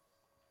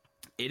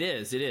 It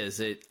is.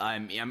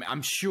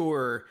 I'm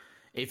sure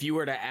if you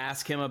were to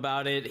ask him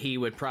about it, he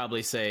would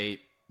probably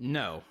say,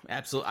 no,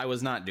 absolutely, I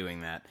was not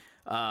doing that.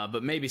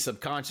 But maybe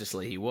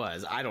subconsciously he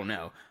was. I don't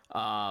know.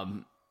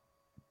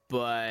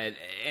 But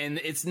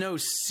it's no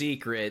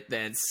secret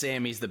that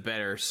Sammy's the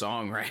better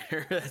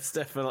songwriter. That's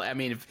definitely. I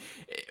mean,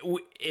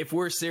 if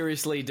we're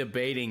seriously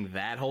debating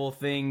that whole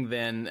thing,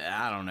 then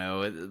I don't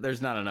know.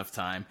 There's not enough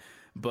time.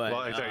 But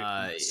Well, I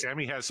tell you,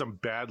 Sammy has some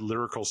bad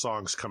lyrical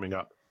songs coming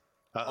up.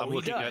 I'm he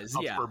looking does, at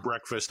Up yeah. for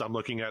Breakfast. I'm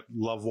looking at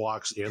Love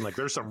Walks In. Like,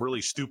 there's some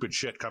really stupid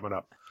shit coming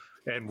up.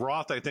 And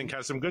Roth, I think,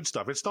 has some good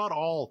stuff. It's not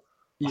all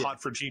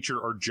Hot for Teacher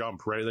or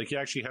Jump, right? Like, he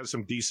actually has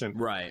some decent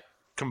right.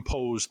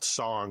 composed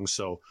songs.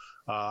 So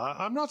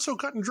I'm not so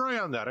cut and dry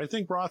on that. I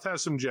think Roth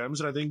has some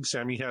gems, and I think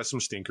Sammy has some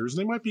stinkers.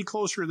 They might be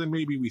closer than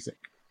maybe we think.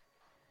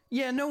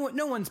 Yeah,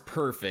 no one's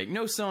perfect.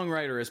 No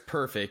songwriter is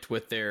perfect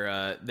with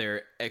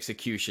their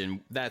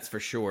execution. That's for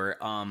sure.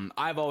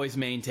 I've always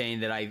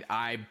maintained that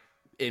I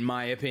in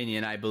my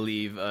opinion, I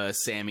believe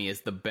Sammy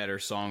is the better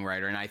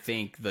songwriter, and I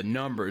think the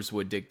numbers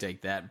would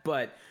dictate that.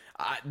 But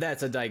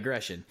that's a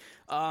digression.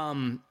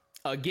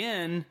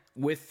 Again,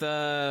 with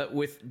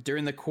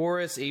during the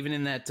chorus, even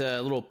in that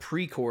little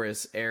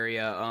pre-chorus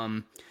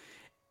area,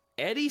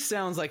 Eddie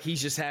sounds like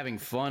he's just having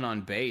fun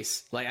on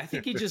bass. Like, I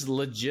think he just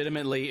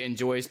legitimately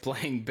enjoys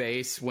playing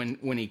bass when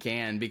he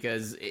can,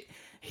 because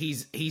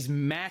he's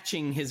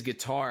matching his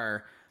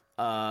guitar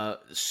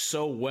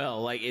so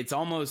well. Like, it's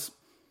almost,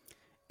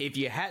 if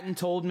you hadn't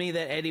told me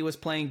that Eddie was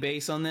playing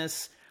bass on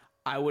this,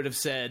 I would have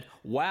said,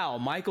 wow,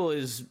 Michael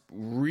is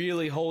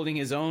really holding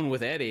his own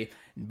with Eddie.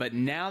 But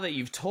now that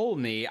you've told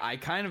me, I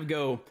kind of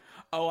go,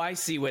 oh, I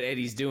see what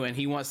Eddie's doing.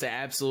 He wants to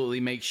absolutely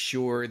make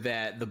sure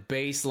that the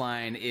bass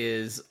line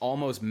is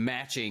almost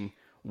matching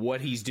what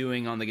he's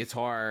doing on the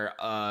guitar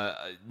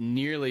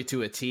nearly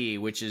to a T,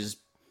 which is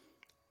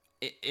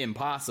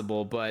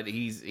impossible, but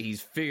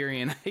he's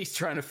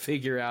trying to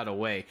figure out a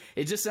way.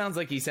 It just sounds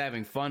like he's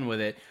having fun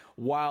with it,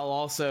 while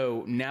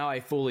also, now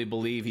I fully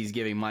believe he's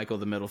giving Michael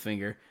the middle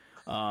finger,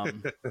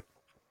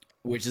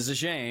 which is a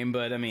shame,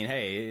 but I mean,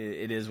 hey,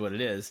 it is what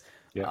it is.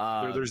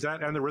 Yeah, there's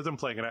that and the rhythm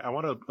playing. And I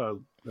want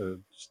to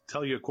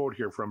tell you a quote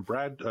here from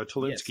Brad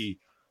Tolinsky,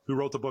 who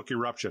wrote the book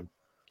Eruption.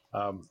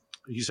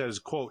 He says,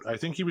 quote, I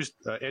think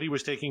Eddie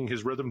was taking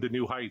his rhythm to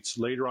new heights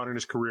later on in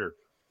his career.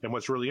 And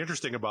what's really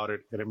interesting about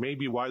it, and it may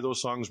be why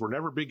those songs were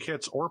never big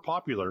hits or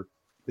popular,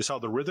 is how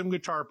the rhythm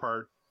guitar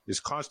part is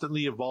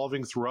constantly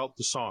evolving throughout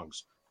the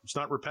songs. It's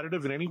not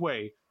repetitive in any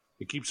way.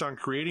 It keeps on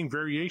creating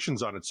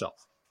variations on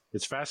itself.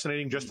 It's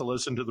fascinating just to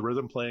listen to the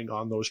rhythm playing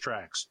on those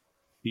tracks.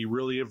 He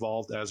really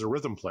evolved as a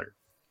rhythm player.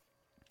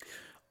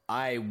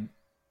 I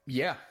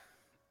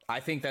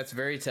think that's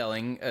very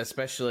telling,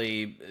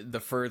 especially the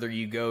further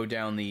you go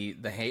down the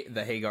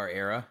Hagar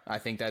era. I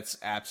think that's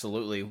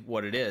absolutely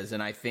what it is,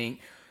 and I think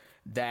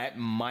that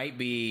might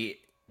be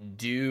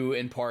due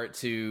in part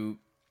to,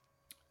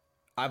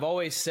 I've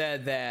always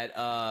said that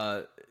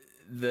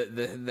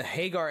the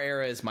Hagar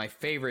era is my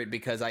favorite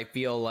because I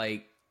feel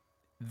like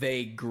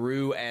they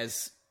grew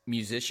as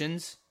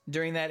musicians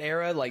during that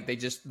era. Like,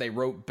 they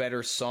wrote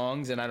better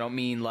songs, and I don't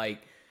mean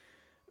like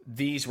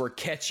these were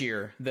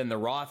catchier than the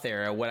Roth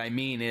era. What I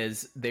mean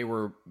is they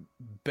were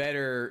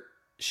better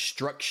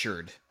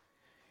structured.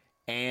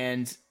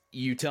 And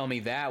you tell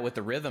me that with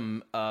the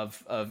rhythm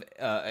of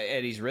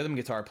Eddie's rhythm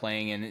guitar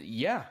playing, and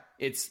yeah,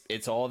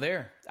 it's all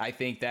there. I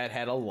think that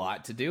had a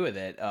lot to do with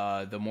it,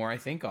 the more I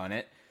think on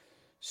it.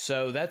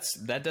 So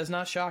that does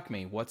not shock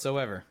me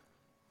whatsoever.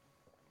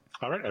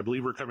 All right, I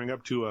believe we're coming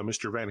up to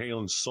Mr. Van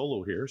Halen's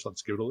solo here, so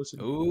let's give it a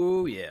listen.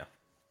 Ooh, yeah.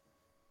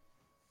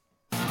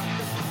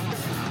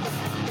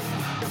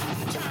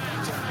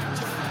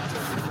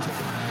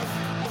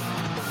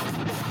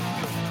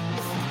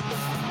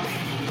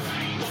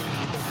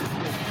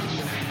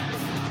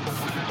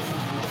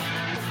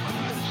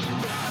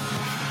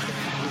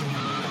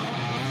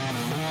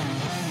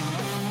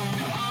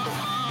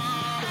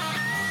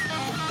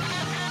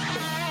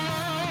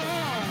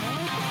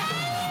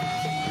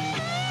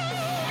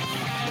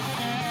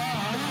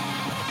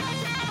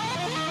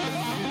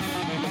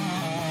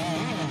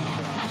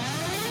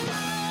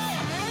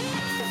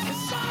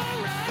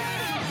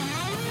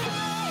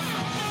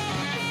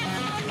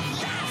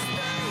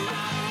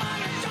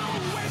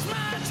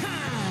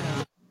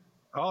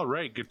 All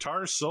right,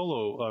 guitar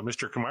solo.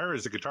 Mr. Kamara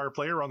is the guitar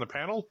player on the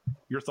panel.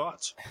 Your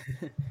thoughts?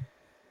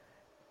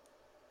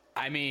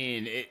 I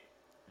mean,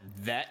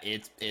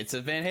 it's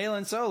a Van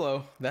Halen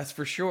solo, that's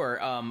for sure.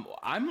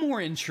 I'm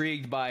more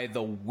intrigued by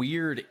the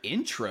weird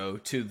intro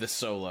to the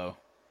solo.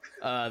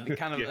 Kind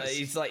of, Yes.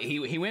 It's like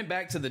he went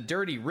back to the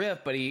dirty riff,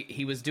 but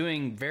he was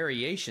doing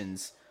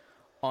variations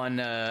on.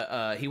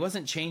 He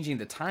wasn't changing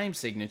the time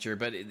signature,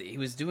 but he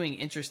was doing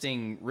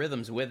interesting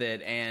rhythms with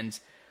it, and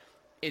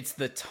it's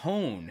the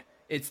tone.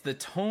 It's the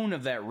tone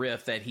of that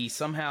riff that he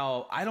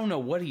somehow, I don't know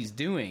what he's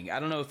doing.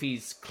 I don't know if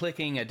he's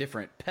clicking a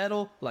different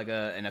pedal, like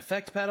an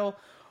effect pedal,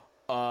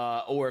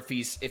 or if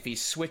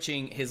he's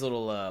switching his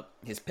little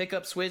his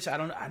pickup switch.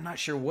 I'm not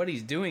sure what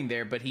he's doing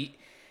there, but he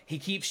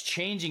keeps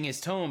changing his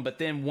tone. But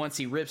then once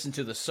he rips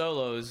into the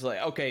solos,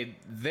 like, okay,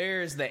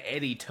 there's the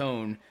Eddie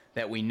tone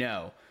that we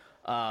know.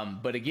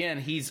 But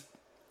again,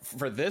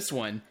 for this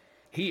one,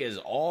 he is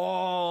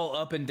all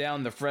up and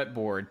down the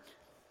fretboard,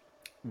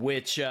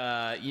 which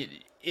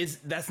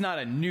that's not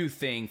a new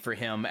thing for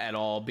him at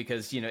all,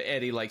 because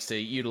Eddie likes to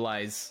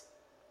utilize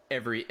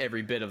every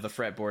bit of the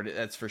fretboard,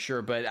 that's for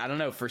sure. But I don't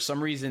know, for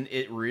some reason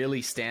it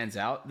really stands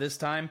out this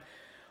time.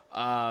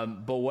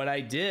 But what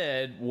I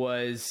did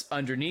was,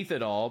 underneath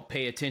it all,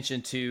 pay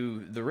attention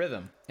to the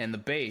rhythm and the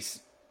bass.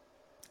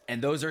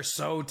 And those are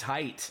so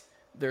tight.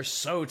 They're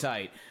so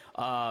tight.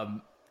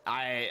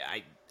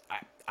 I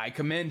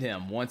commend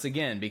him once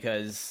again,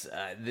 because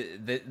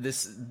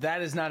that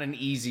is not an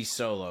easy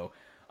solo.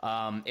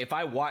 If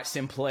I watched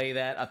him play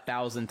that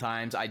 1,000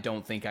 times, I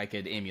don't think I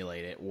could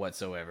emulate it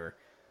whatsoever.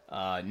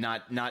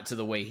 Not to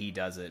the way he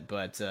does it,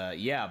 but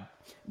yeah,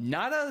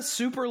 not a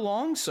super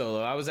long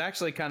solo. I was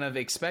actually kind of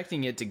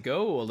expecting it to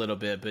go a little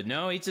bit, but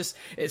no, he just,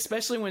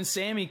 especially when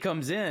Sammy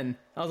comes in,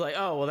 I was like,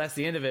 oh, well, that's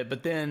the end of it.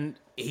 But then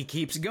he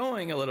keeps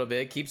going a little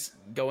bit, keeps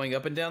going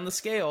up and down the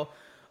scale.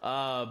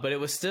 But it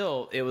was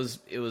still, it was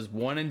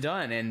one and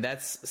done. And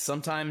that's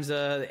sometimes,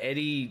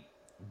 Eddie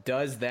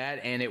does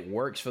that and it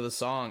works for the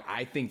song.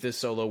 I think this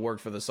solo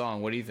worked for the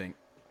song. What do you think?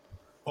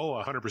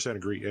 Oh, 100%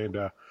 agree. And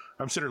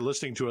I'm sitting there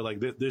listening to it like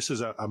this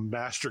is a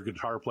master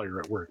guitar player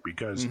at work,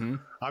 because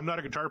I'm not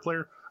a guitar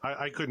player.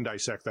 I couldn't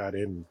dissect that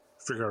and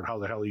figure out how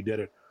the hell he did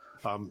it.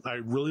 I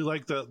really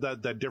like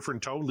that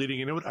different tone leading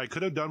into it. I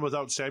could have done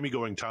without Sammy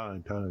going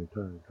time.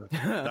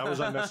 That was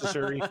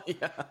unnecessary.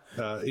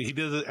 Yeah. He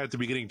did it at the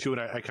beginning too,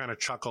 and I kind of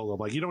chuckled. I'm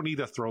like, you don't need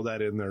to throw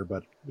that in there,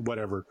 but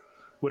whatever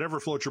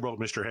floats your boat,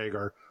 Mr.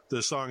 Hagar.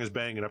 The song is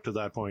banging up to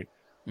that point.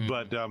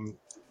 But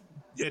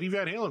Eddie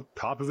Van Halen,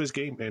 top of his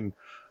game. And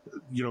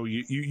you know,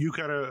 you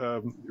kind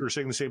of are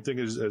saying the same thing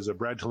as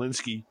Brad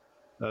Talinsky,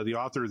 the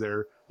author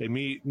there, and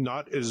me,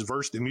 not as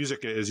versed in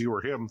music as you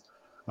or him.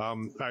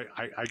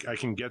 I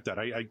can get that.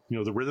 You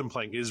know, the rhythm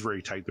playing is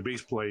very tight. The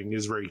bass playing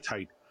is very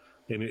tight,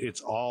 and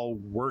it's all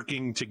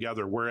working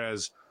together.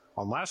 Whereas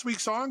on last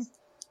week's song,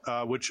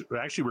 which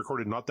I actually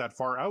recorded not that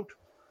far out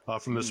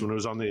from this one, it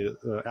was on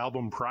the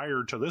album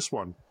prior to this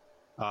one.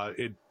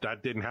 That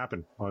didn't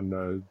happen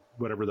on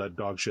whatever that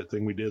dog shit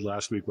thing we did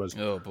last week was.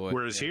 Oh boy!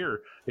 Whereas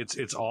here,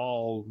 it's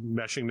all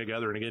meshing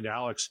together. And again,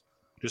 Alex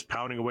just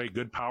pounding away,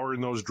 good power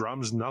in those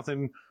drums.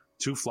 Nothing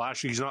too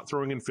flashy. He's not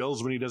throwing in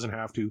fills when he doesn't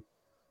have to.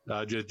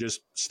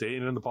 Just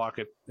staying in the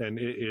pocket, and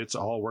it's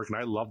all working.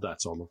 I love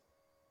that solo.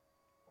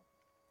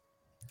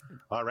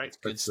 All right,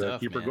 good let's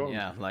stuff, keep her man. going.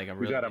 Yeah, like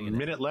we got a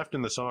minute left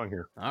in the song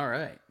here. All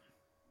right.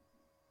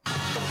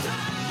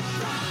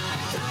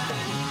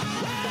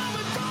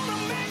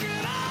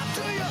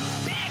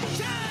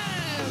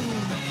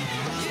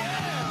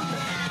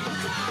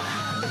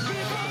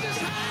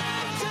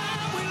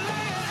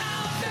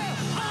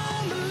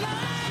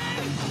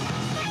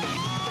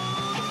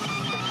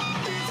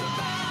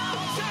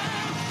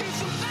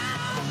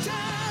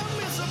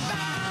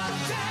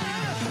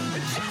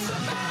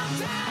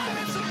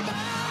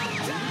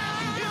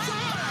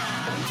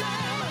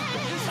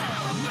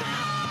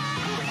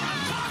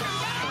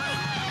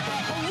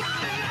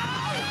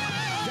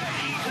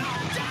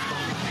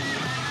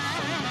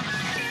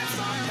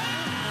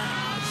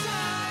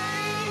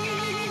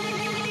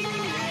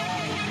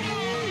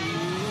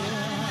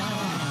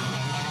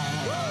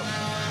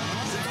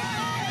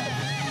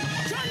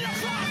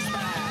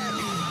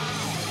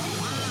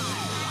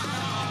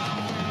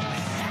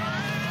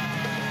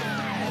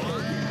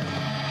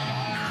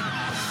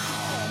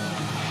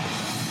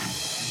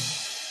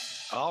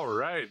 All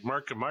right,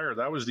 Mark and Meyer,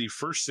 that was the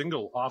first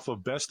single off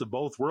of Best of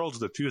Both Worlds,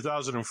 the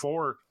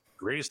 2004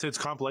 Greatest Hits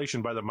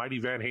compilation by the mighty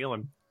Van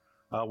Halen.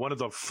 One of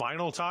the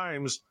final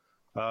times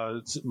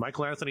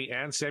Michael Anthony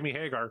and Sammy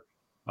Hagar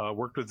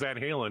worked with Van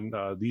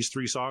Halen. These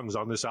three songs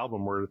on this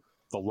album were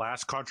the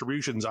last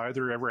contributions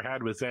either ever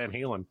had with Van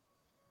Halen.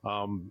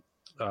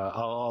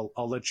 I'll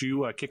let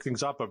you kick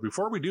things up, but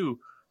before we do,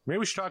 maybe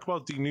we should talk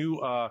about the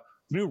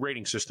new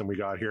rating system we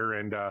got here.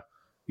 And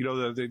you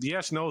know, the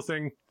yes/no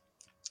thing,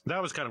 that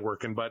was kind of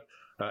working, but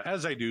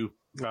as I do,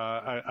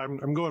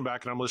 I'm going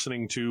back and I'm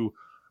listening to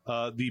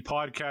the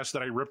podcast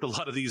that I ripped a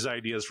lot of these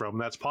ideas from.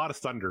 That's Pod of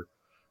Thunder,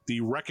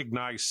 the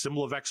recognized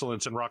symbol of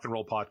excellence in rock and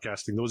roll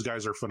podcasting. Those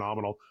guys are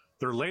phenomenal.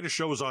 Their latest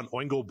show was on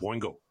Oingo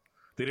Boingo.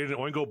 They did an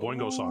Oingo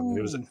Boingo song.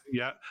 It was,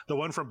 the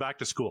one from Back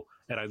to School.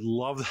 And I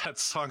love that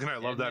song and I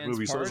love that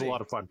movie. So it was a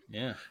lot of fun.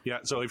 Yeah.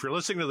 So if you're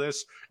listening to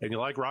this and you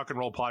like rock and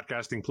roll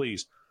podcasting,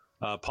 please,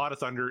 Pod of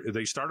Thunder,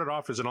 they started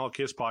off as an all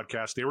Kiss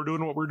podcast. They were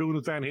doing what we're doing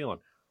with Van Halen.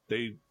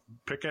 They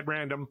pick at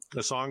random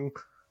a song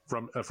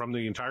from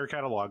the entire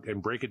catalog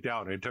and break it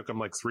down. And it took them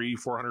like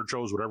 300-400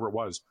 shows, whatever it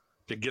was,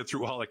 to get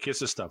through all the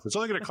Kisses stuff. It's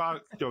only going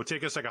to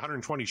take us like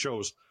 120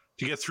 shows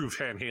to get through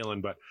Van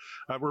Halen, but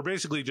we're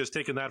basically just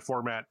taking that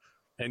format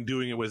and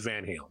doing it with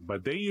Van Halen.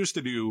 But they used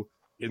to do,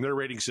 in their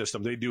rating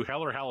system, they do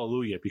Hell or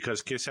Hallelujah,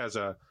 because Kiss has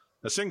a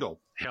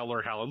single, Hell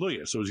or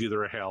Hallelujah. So it was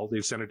either a Hell,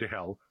 they'd send it to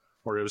Hell,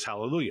 or it was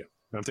Hallelujah.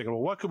 And I'm thinking,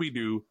 well, what could we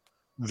do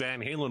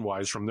Van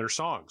Halen-wise from their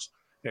songs?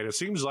 And it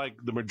seems like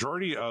the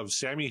majority of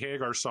Sammy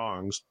Hagar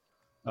songs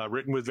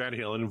written with Van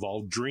Halen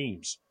involved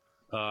dreams.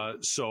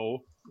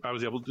 So I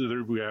was able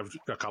to, we have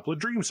a couple of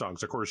Dream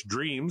songs. Of course,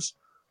 Dreams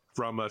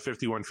from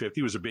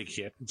 5150 was a big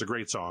hit. It's a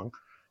great song.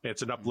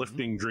 It's an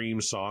uplifting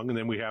dream song. And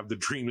then we have The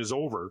Dream Is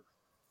Over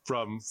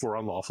from For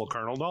Unlawful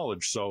Carnal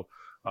Knowledge. So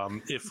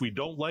if we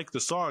don't like the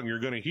song, you're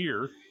going to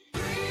hear...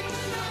 Dream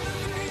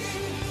another dream.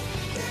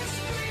 This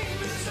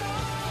dream is over.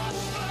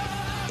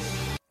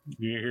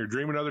 You hear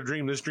Dream Another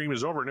Dream, This Dream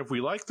Is Over. And if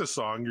we like the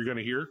song, you're going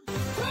to hear...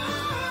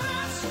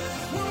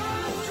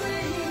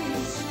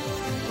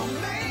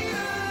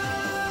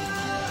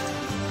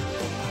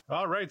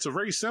 All right, so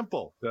very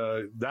simple.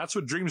 That's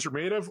what dreams are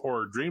made of,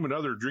 or Dream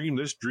Another Dream,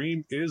 This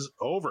Dream Is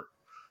Over.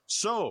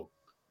 So,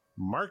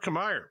 Mark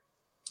Kmeyer,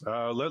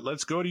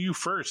 let's go to you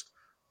first.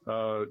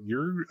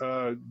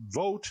 Your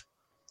vote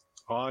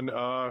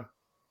on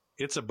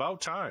It's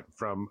About Time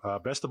from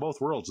Best of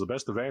Both Worlds, the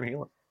best of Van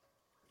Halen.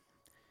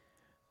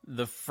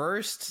 The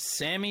first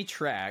Sammy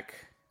track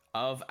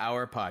of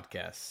our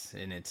podcast,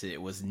 and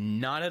it was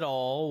not at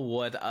all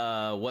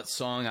what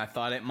song I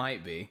thought it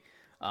might be.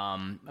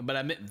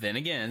 But then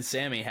again,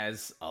 Sammy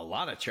has a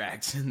lot of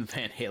tracks in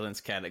Van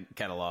Halen's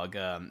catalog.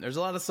 There's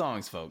a lot of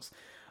songs, folks.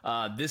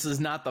 This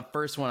is not the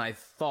first one I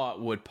thought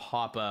would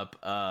pop up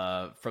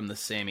from the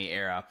Sammy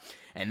era.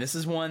 And this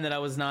is one that I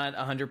was not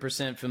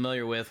 100%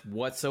 familiar with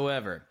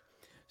whatsoever.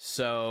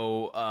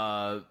 So,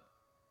 I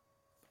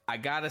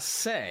gotta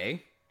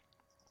say...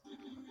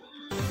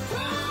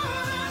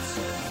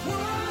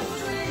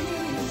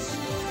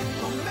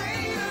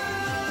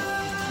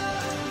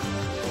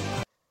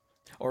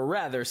 Or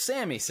rather,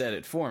 Sammy said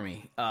it for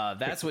me.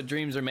 That's what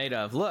dreams are made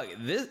of. Look,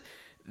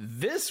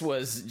 this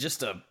was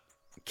just a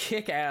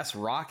kick-ass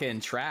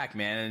rockin' track,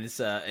 man. And it's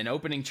an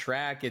opening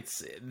track.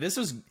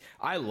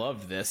 I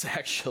loved this,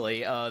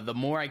 actually. The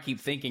more I keep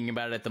thinking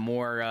about it, the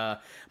more,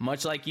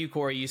 much like you,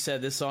 Corey, you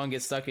said this song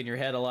gets stuck in your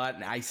head a lot,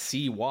 and I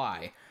see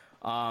why.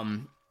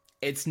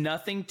 It's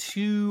nothing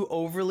too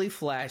overly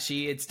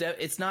flashy.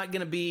 It's not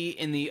going to be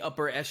in the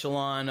upper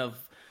echelon of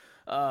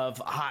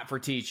Hot for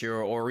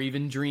Teacher or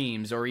even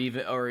Dreams or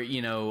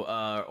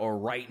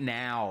Right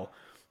Now,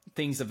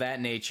 things of that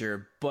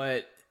nature.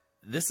 But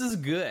this is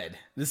good.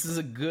 This is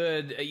a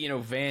good,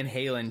 Van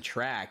Halen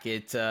track.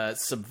 It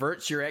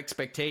subverts your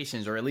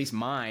expectations, or at least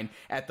mine,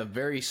 at the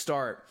very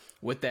start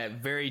with that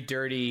very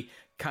dirty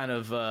kind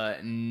of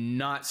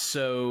not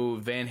so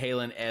Van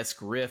Halen-esque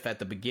riff at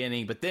the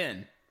beginning. But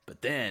then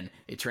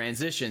it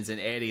transitions and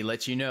Eddie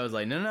lets you know, it's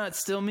like, no, it's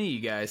still me, you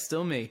guys,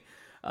 still me.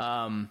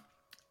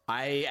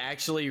 I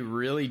actually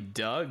really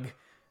dug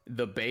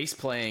the bass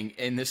playing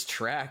in this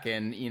track,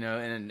 and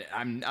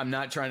I'm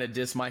not trying to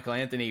diss Michael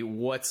Anthony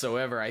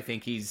whatsoever. I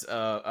think he's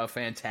a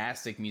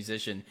fantastic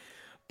musician,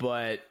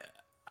 but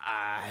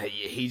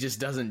he just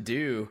doesn't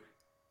do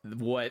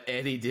what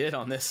Eddie did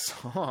on this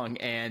song.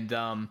 And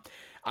I'm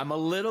a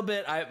little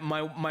bit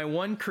my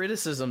one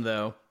criticism,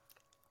 though,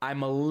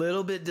 I'm a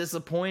little bit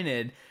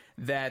disappointed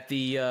that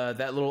the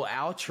that little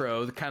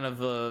outro, the kind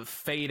of a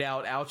fade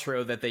out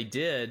outro that they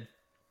did.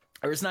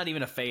 Or it's not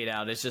even a fade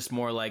out. It's just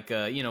more like,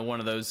 one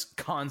of those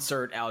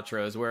concert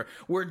outros where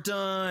we're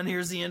done.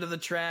 Here's the end of the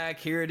track.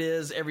 Here it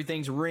is.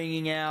 Everything's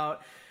ringing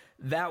out.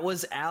 That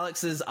was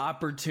Alex's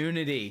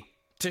opportunity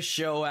to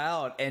show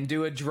out and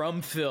do a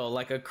drum fill,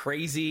 like a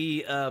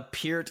crazy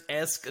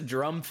Peart-esque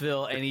drum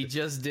fill, and he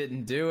just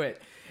didn't do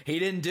it. He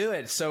didn't do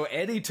it. So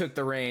Eddie took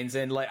the reins,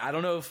 and I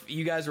don't know if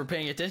you guys were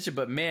paying attention,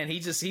 but man,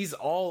 he's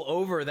all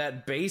over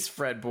that bass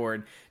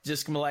fretboard,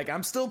 just like,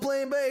 I'm still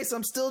playing bass,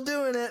 I'm still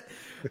doing it.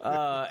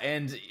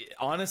 And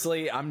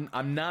honestly,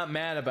 I'm not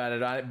mad about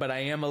it, but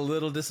I am a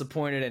little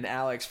disappointed in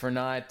Alex for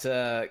not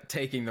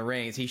taking the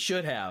reins. He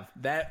should have.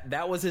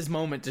 That was his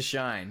moment to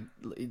shine.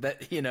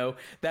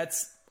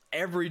 That's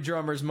every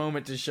drummer's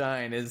moment to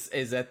shine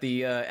is at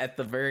the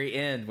very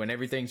end when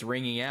everything's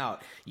ringing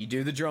out. You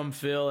do the drum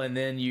fill and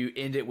then you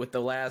end it with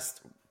the last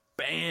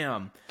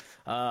bam.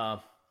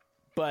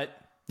 But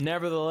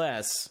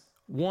nevertheless,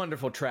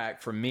 wonderful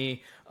track from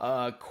me.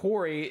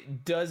 Corey,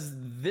 does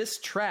this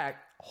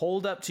track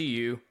hold up to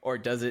you or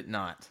does it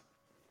not?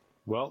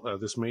 Well,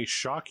 this may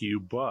shock you,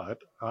 but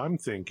I'm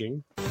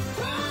thinking...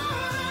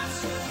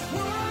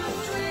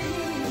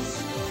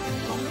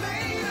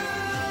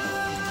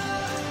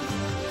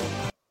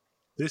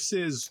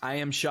 I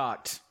am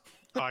shocked.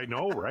 I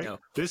know, right? No.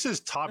 This is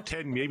top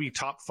 10, maybe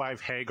top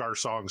 5 Hagar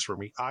songs for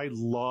me. I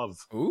love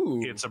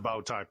It's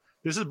About Time.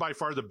 This is by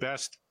far the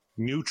best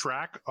new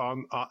track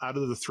on out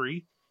of the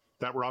 3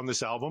 that were on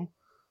this album.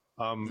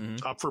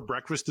 Up for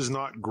Breakfast is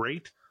not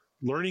great.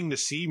 Learning to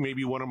See,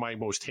 maybe one of my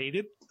most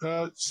hated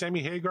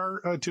Sammy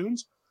Hagar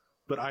tunes.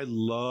 But I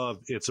love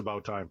It's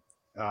About Time.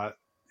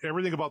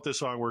 Everything about this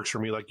song works for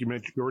me. Like you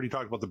mentioned, you already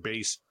talked about the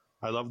bass.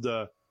 I love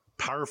the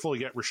powerful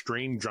yet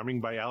restrained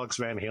drumming by Alex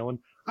Van Halen.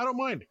 I don't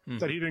mind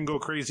that he didn't go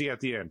crazy at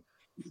the end.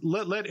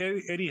 Let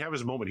Eddie have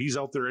his moment. He's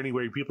out there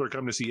anyway. People are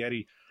coming to see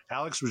Eddie.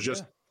 Alex was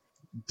just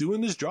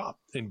doing his job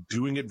and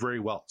doing it very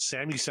well.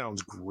 Sammy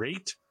sounds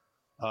great.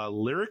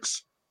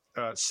 Lyrics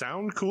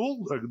sound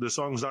cool. The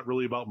song's not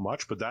really about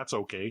much, but that's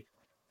okay.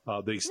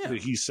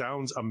 He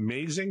sounds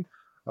amazing.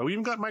 We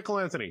even got Michael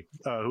Anthony,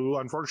 who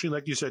unfortunately,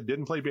 like you said,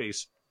 didn't play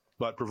bass,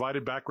 but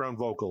provided background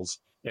vocals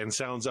and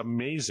sounds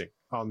amazing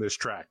on this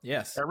track.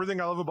 Yes.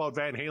 Everything I love about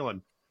Van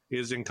Halen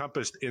is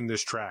encompassed in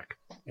this track,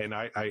 and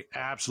I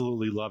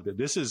absolutely loved it.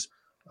 This is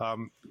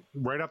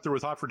right up there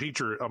with Hot for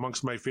Teacher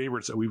amongst my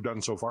favorites that we've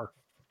done so far.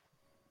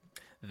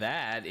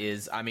 That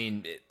is, I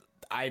mean,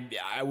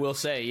 I will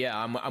say, yeah,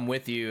 I'm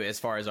with you as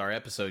far as our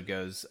episode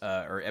goes,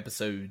 or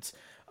episodes.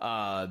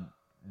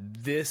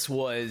 This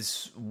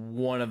was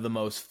one of the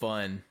most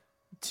fun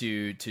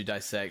to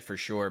dissect for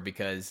sure,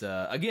 because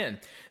again,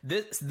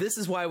 this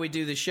is why we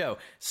do this show.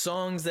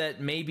 Songs that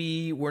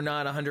maybe we're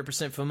not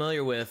 100%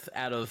 familiar with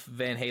out of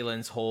Van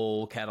Halen's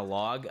whole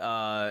catalog,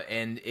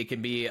 and it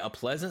can be a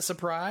pleasant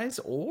surprise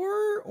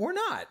or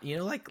not, you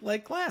know,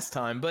 like last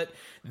time. But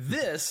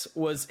this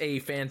was a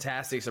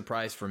fantastic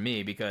surprise for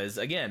me, because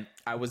again,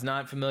 I was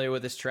not familiar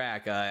with this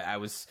track. I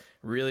was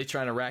really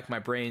trying to rack my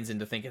brains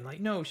into thinking like,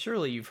 no,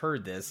 surely you've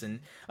heard this.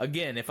 And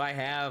again, if I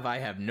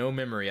have no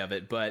memory of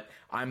it, but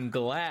I'm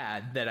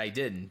glad that I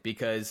didn't,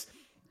 because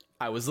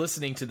I was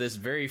listening to this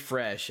very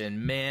fresh,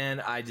 and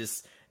man,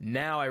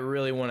 now I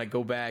really want to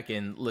go back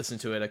and listen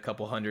to it a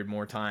couple hundred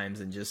more times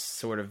and just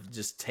sort of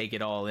just take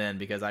it all in,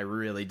 because I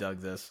really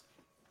dug this.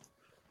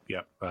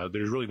 Yeah,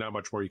 there's really not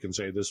much more you can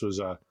say. This was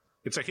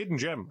it's a hidden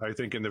gem, I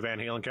think, in the Van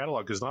Halen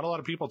catalog, because not a lot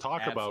of people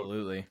talk about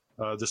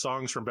the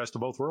songs from Best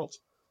of Both Worlds.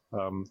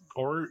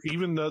 Or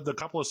even the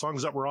couple of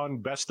songs that were on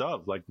Best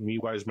Of, like Me,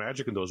 Wise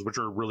Magic and those, which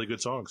are really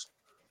good songs.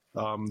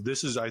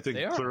 This is, I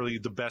think, clearly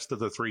the best of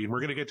the three. And we're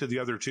going to get to the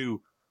other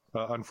two.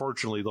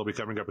 Unfortunately, they'll be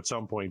coming up at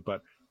some point.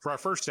 But for our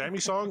first Sammy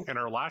song and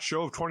our last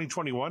show of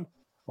 2021,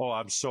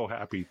 I'm so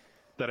happy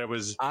that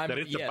it's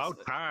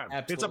about time.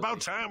 Absolutely. It's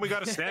about time we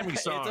got a Sammy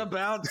song. It's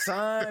about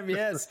time,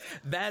 yes.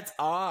 That's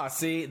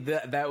see,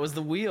 that was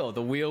the wheel.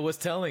 The wheel was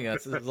telling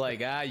us. It was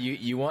like,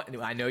 you want,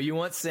 I know you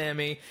want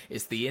Sammy.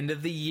 It's the end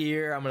of the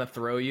year. I'm gonna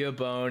throw you a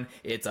bone.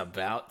 It's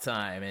about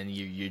time. And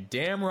you're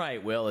damn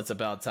right, Will, it's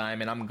about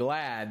time. And I'm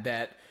glad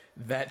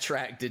that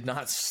track did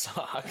not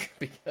suck,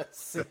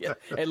 because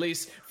at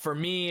least for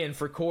me and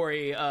for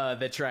Corey,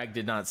 that track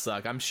did not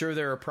suck. I'm sure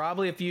there are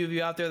probably a few of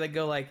you out there that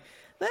go like,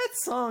 that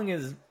song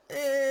is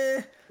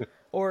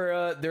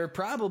or there are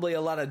probably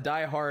a lot of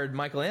diehard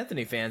Michael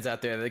Anthony fans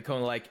out there that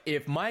kind of like,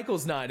 if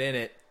Michael's not in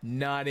it,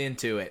 not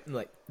into it.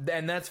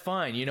 And that's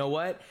fine. You know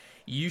what?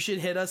 You should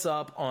hit us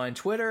up on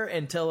Twitter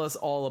and tell us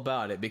all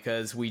about it,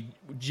 because we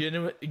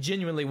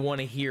genuinely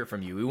want to hear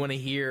from you. We want to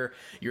hear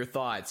your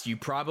thoughts. You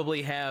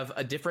probably have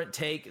a different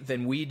take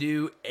than we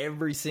do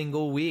every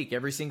single week,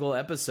 every single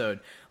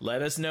episode.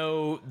 Let us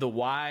know the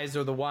whys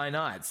or the why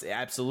nots.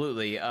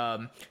 Absolutely.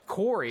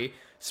 Corey,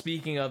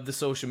 speaking of the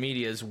social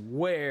medias,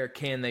 where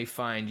can they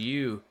find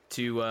you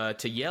to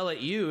yell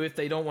at you if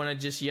they don't want to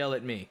just yell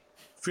at me?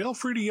 Feel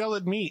free to yell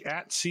at me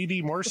at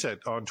CD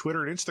Morset on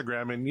Twitter and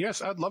Instagram. And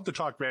yes, I'd love to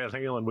talk Van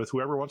Halen with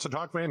whoever wants to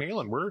talk Van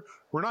Halen.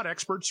 We're not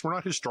experts. We're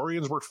not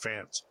historians. We're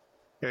fans.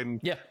 And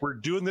we're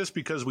doing this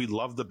because we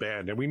love the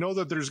band. And we know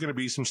that there's going to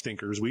be some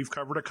stinkers. We've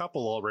covered a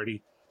couple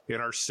already in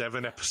our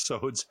 7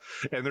 episodes,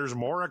 and there's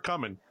more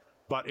coming.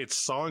 But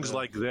it's songs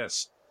like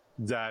this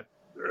that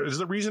is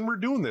the reason we're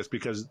doing this,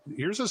 because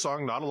here's a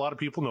song not a lot of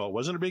people know. It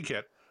wasn't a big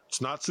hit. It's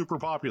not super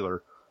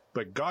popular.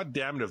 But God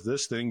damn it if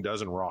this thing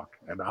doesn't rock.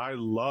 And I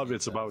love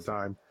It's About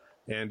Time.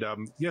 And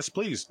yes,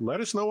 please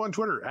let us know on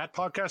Twitter. At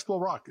Podcast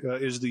Will Rock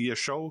is the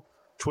show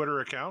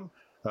Twitter account.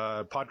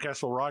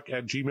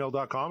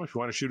 podcastwillrock@gmail.com if you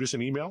want to shoot us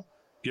an email.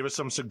 Give us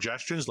some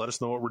suggestions. Let us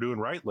know what we're doing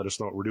right. Let us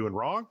know what we're doing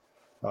wrong.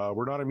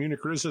 We're not immune to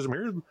criticism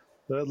here.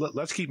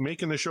 Let's keep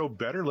making the show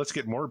better. Let's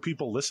get more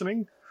people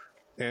listening.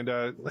 And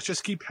let's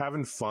just keep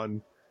having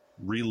fun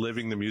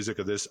reliving the music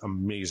of this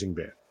amazing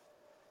band.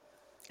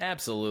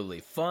 Absolutely.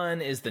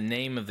 Fun is the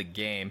name of the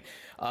game.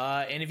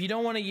 And if you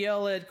don't want to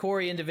yell at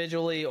Corey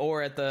individually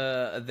or at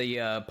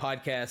the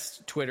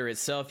podcast Twitter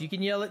itself, you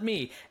can yell at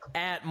me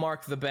at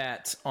Mark the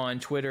Bat on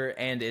Twitter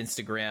and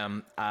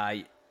Instagram.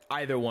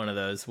 Either one of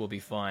those will be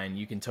fine.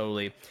 You can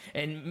totally.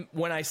 And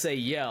when I say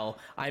yell,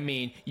 I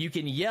mean you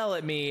can yell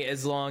at me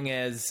as long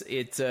as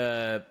it's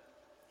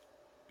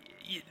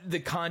the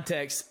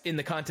context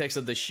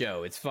of the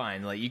show. It's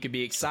fine. Like, you could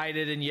be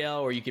excited and yell,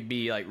 or you could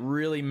be like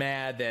really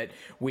mad that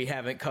we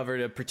haven't covered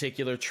a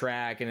particular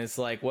track, and it's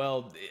like,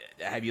 well,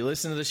 have you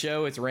listened to the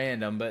show? It's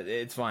random, but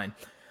it's fine.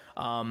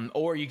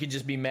 Or you could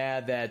just be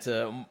mad that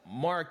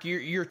Mark,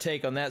 your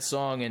take on that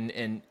song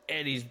and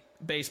Eddie's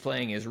bass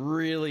playing is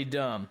really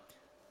dumb.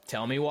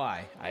 Tell me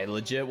why. I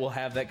legit will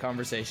have that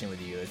conversation with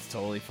you. It's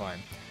totally fine.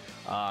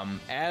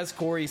 As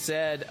Corey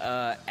said,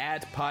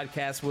 at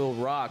Podcast Will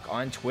Rock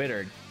on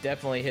Twitter,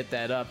 definitely hit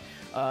that up.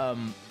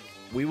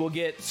 We will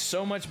get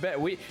so much better.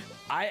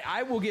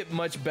 I will get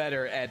much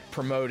better at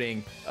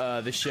promoting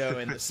the show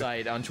and the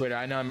site on Twitter.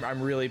 I know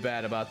I'm really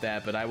bad about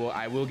that, but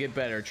I will get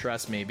better.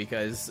 Trust me,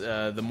 because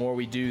the more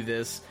we do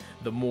this,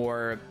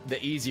 the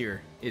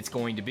easier it's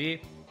going to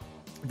be.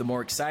 The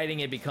more exciting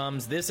it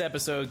becomes. This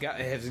episode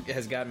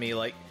has got me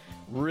like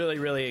really,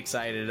 really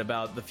excited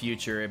about the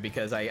future,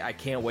 because I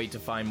can't wait to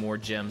find more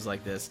gems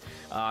like this.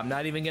 I'm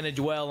not even going to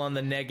dwell on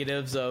the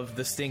negatives of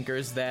the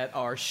stinkers that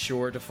are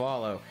sure to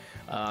follow.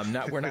 We're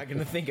not going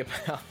to think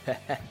about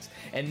that.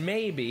 And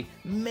maybe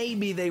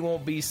they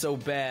won't be so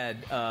bad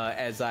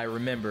as I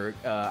remember.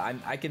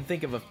 I can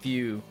think of a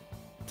few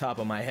top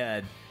of my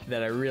head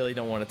that I really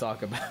don't want to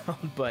talk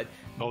about. But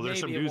there's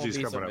some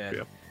doozies coming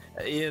up.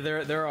 Yeah,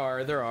 there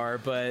are,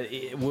 but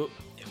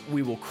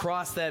we will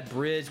cross that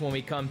bridge when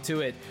we come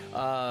to it,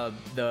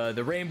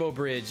 the Rainbow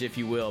Bridge, if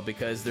you will,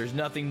 because there's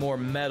nothing more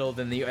metal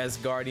than the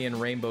Asgardian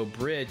Rainbow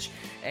Bridge,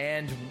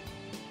 and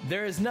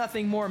there is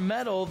nothing more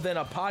metal than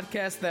a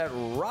podcast that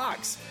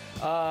rocks,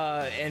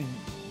 and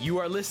you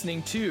are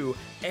listening to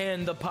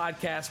And the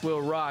Podcast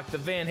Will Rock, the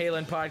Van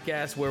Halen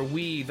podcast where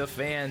we, the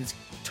fans,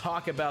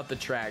 talk about the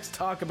tracks,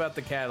 talk about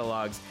the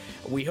catalogs.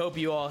 We hope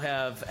you all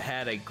have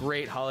had a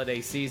great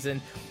holiday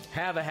season.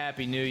 Have a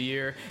happy new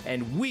year,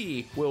 and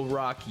we will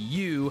rock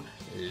you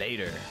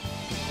later.